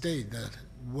the state that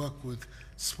work with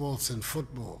sports and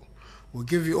football. We'll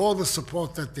give you all the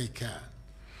support that they can.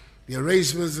 The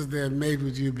arrangements that they have made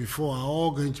with you before are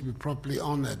all going to be properly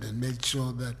honored and made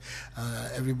sure that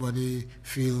everybody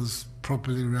feels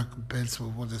properly recompensed for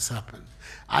what has happened.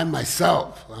 I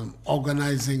myself am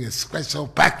organizing a special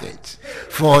package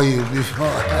for you before.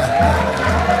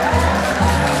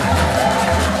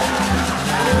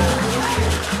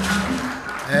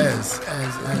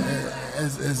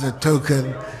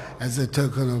 as a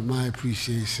token of my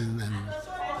appreciation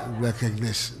and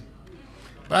recognition.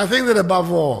 But I think that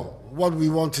above all, what we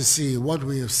want to see, what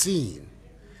we have seen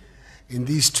in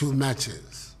these two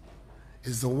matches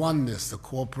is the oneness, the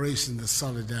cooperation, the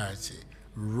solidarity,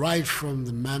 right from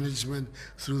the management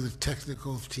through the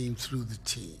technical team, through the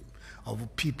team,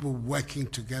 of people working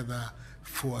together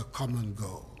for a common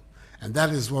goal. And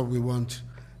that is what we want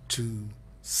to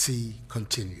see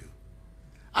continue.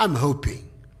 I'm hoping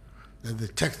that the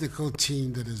technical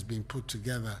team that has been put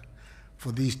together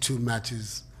for these two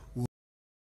matches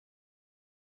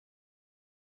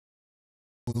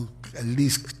will at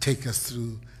least take us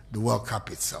through the World Cup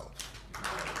itself.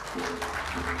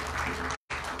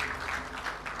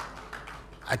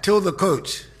 I told the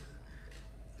coach,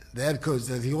 the head coach,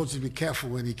 that he ought to be careful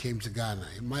when he came to Ghana.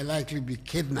 He might likely be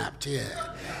kidnapped here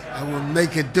and will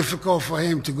make it difficult for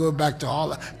him to go back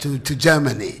to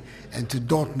Germany and to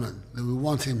Dortmund. That we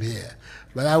want him here.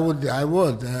 But I would,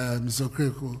 Mr.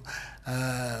 Okreku,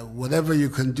 whatever you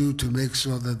can do to make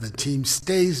sure that the team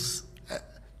stays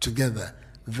together,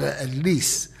 at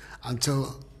least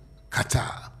until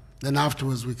Qatar. Then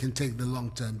afterwards we can take the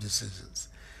long-term decisions.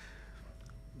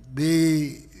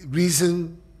 The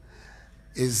reason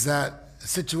is that a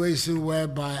situation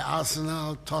whereby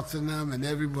Arsenal, Tottenham, and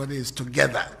everybody is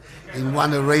together in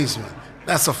one arrangement.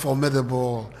 That's a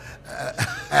formidable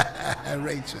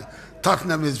arrangement.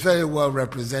 Tottenham is very well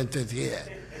represented here,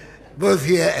 both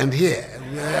here and here.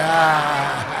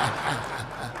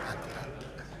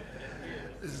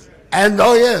 And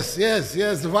oh yes,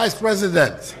 the Vice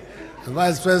President. The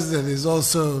Vice President is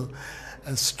also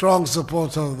a strong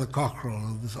supporter of the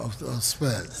Cockerel, of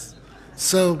Spurs.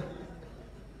 So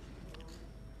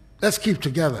let's keep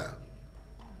together.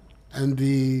 And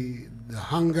the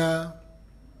hunger,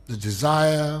 the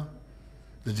desire,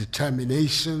 the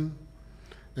determination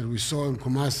that we saw in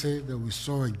Kumasi, that we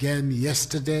saw again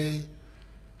yesterday,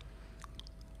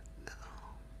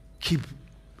 keep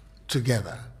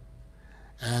together.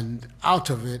 And out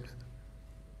of it,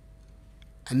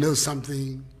 I know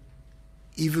something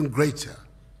even greater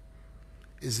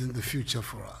is in the future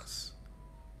for us.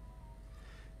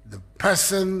 The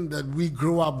person that we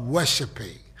grew up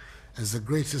worshiping as the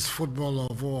greatest footballer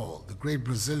of all, the great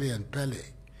Brazilian Pelé,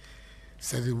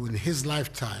 said that in his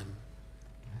lifetime,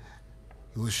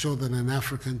 he was sure that an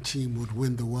African team would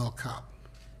win the World Cup.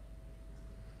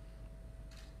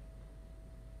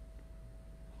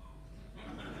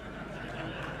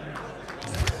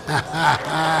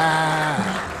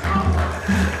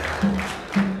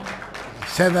 He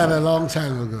said that a long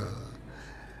time ago,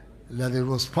 that it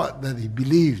was that he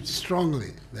believed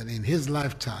strongly that in his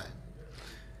lifetime,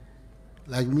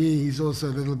 like me, he's also a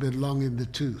little bit long in the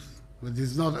tooth, but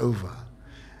it's not over.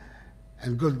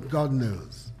 And God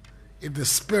knows, if the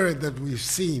spirit that we've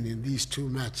seen in these two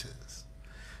matches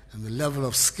and the level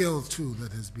of skill too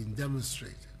that has been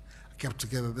demonstrated, kept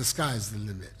together, the sky is the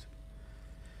limit.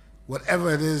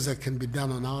 Whatever it is that can be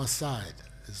done on our side,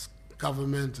 as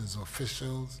government, as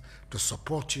officials, to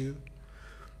support you,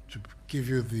 to give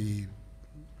you the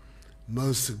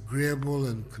most agreeable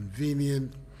and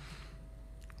convenient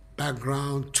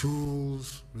background,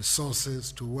 tools,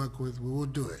 resources to work with, we will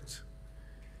do it.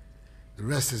 The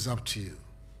rest is up to you.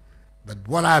 But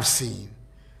what I've seen,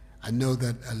 I know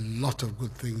that a lot of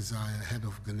good things are ahead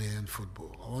of Ghanaian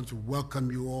football. I want to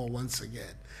welcome you all once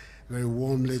again very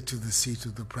warmly to the seat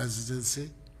of the presidency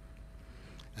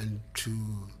and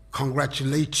to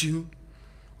congratulate you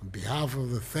on behalf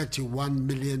of the 31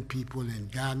 million people in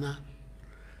Ghana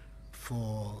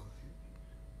for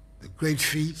the great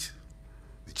feat.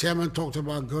 The chairman talked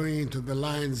about going into the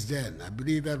lion's den. I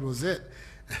believe that was it.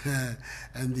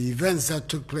 And the events that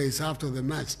took place after the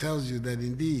match tells you that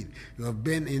indeed you have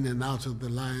been in and out of the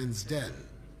lion's den.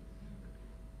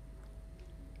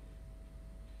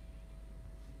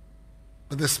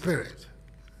 But the spirit,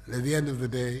 at the end of the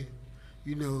day,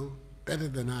 you know better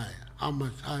than I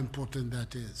how important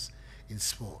that is in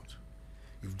sport.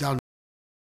 You've done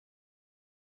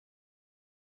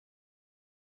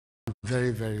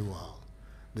very, very well.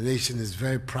 The nation is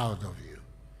very proud of you.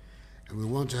 And we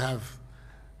want to have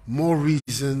more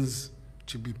reasons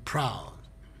to be proud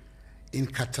in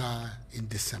Qatar in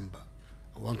December.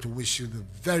 I want to wish you the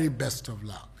very best of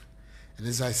luck. And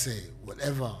as I say,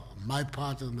 whatever on my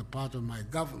part and the part of my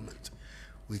government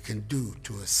we can do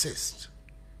to assist,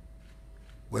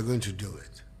 we're going to do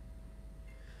it.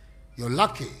 You're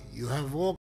lucky. You have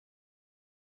all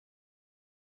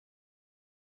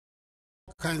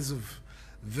kinds of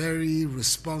very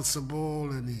responsible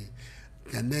and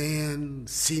Ghanaian,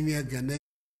 senior Ghanaians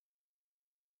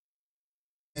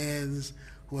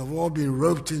who have all been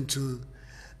roped into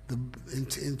the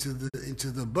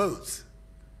boat.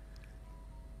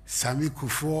 Sami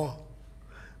Kufuor,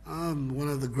 one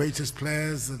of the greatest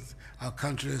players that our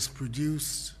country has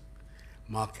produced.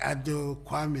 Mark-Addo,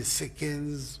 Kwame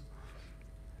Sikkins,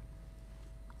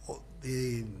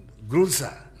 the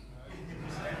Grunsa,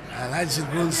 Alhaji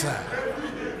Grunsa.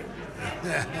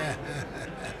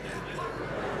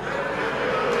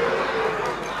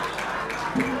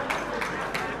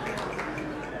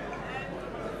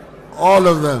 All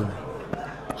of them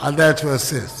are there to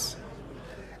assist,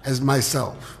 as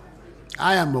myself.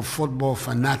 I am a football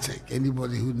fanatic.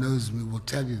 Anybody who knows me will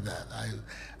tell you that.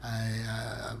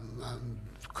 I'm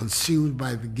consumed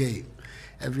by the game.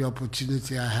 every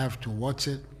opportunity I have to watch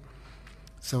it.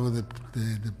 Some of the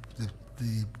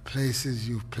places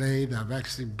you've played, I've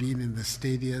actually been in the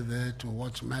stadia there to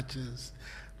watch matches.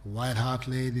 White Hart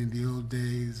Lane in the old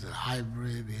days, the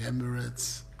Highbury, the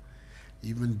Emirates,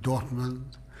 even Dortmund,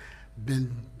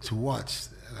 been to watch.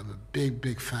 I'm a big,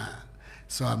 big fan.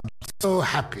 So I'm so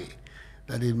happy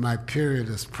that in my period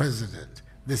as president,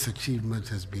 this achievement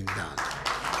has been done.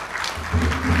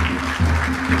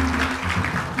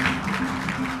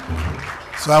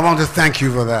 So I want to thank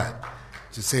you for that.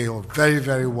 To say you're very,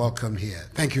 very welcome here.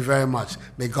 Thank you very much.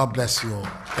 May God bless you all.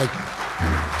 Thank you.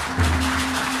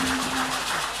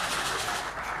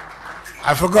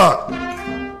 I forgot.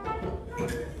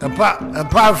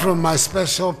 Apart from my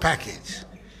special package,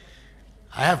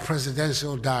 I have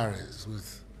presidential diaries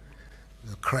with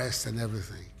the crest and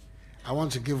everything. I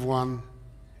want to give one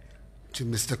to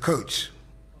Mr. Coach.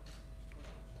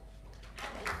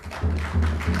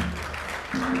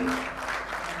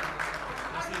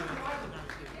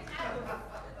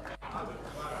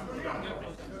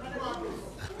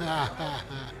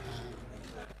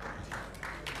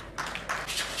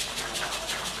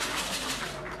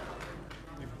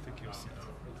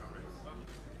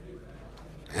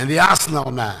 And the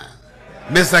Arsenal man,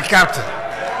 Mr. Captain.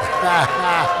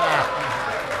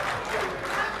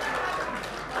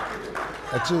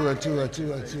 A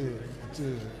two.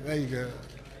 There you go.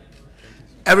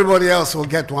 Everybody else will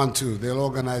get one too. They'll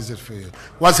organize it for you.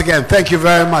 Once again, thank you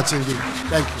very much indeed.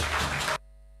 Thank you.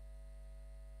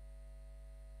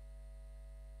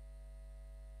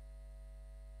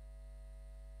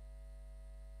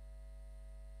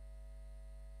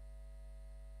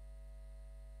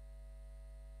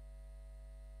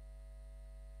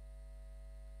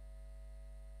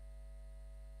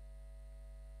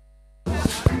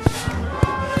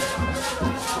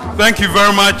 Thank you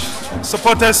very much,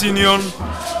 Supporters Union.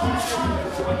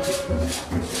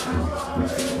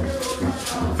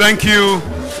 Thank you.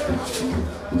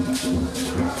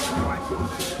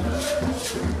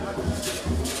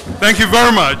 Thank you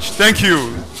very much. Thank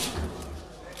you.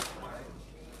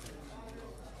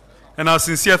 And our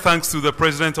sincere thanks to the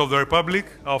President of the Republic,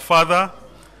 our father,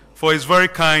 for his very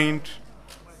kind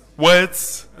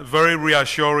words, very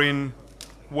reassuring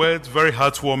words, very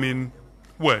heartwarming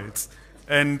words.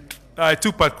 And I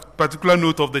took particular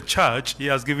note of the charge he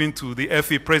has given to the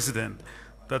FA president,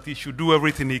 that he should do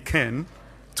everything he can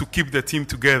to keep the team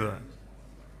together.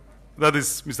 That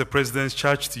is Mr. President's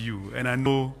charge to you, and I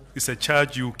know it's a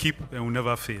charge you keep and will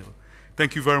never fail.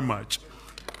 Thank you very much.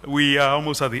 We are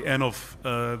almost at the end of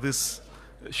this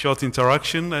short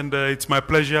interaction, and it's my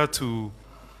pleasure to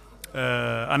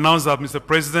announce that Mr.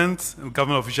 President and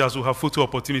government officials will have photo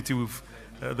opportunity with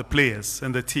the players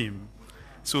and the team.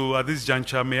 So at this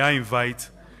juncture, may I invite,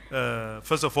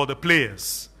 first of all, the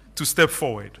players to step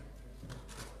forward.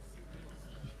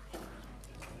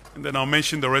 And then I'll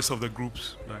mention the rest of the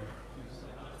groups.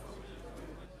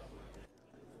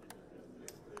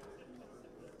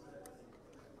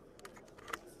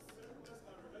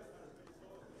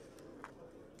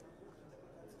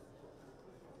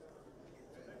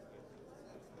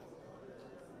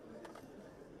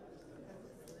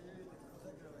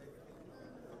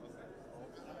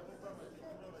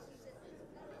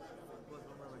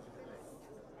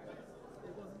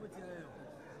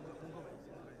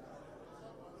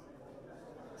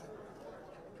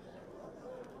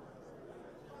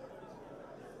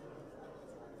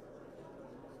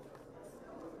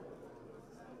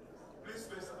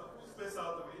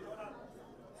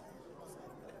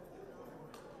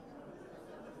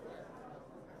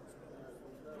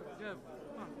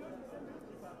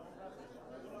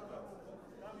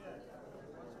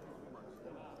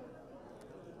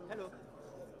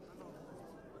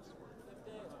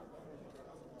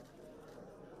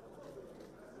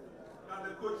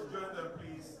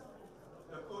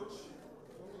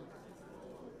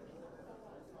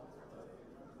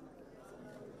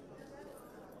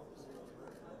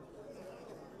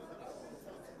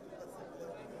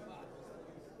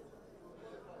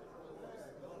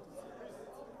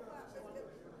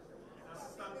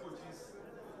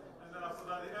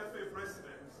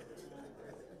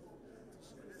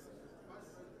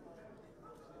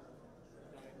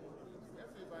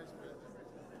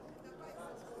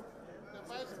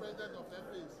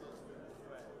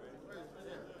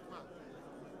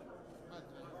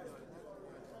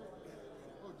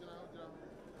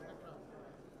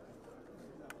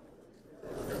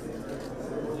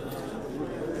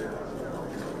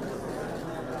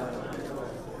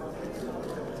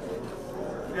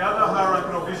 The other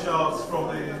high-ranking officials from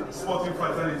the sporting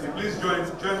fraternity, please join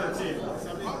the team.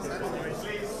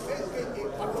 Please.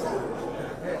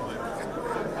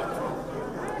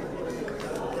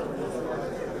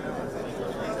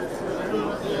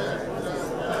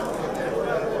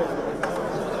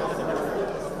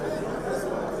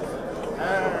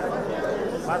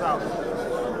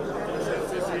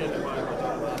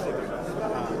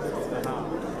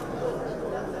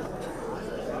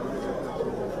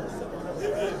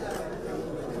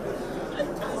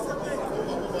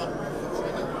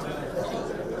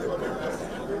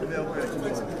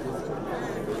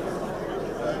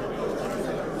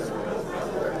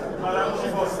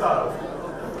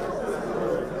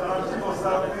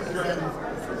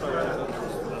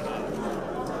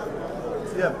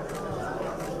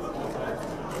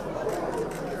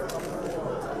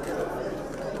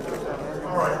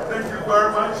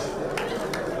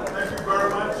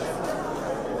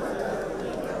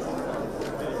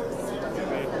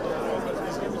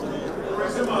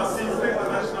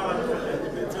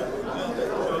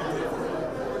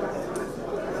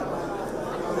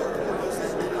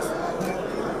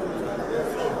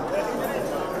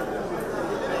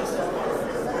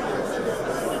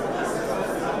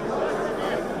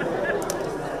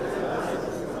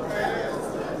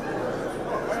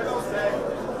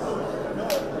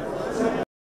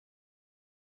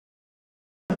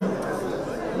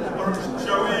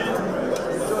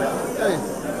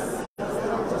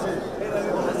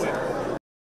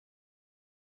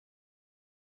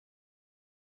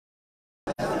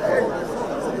 Ajax.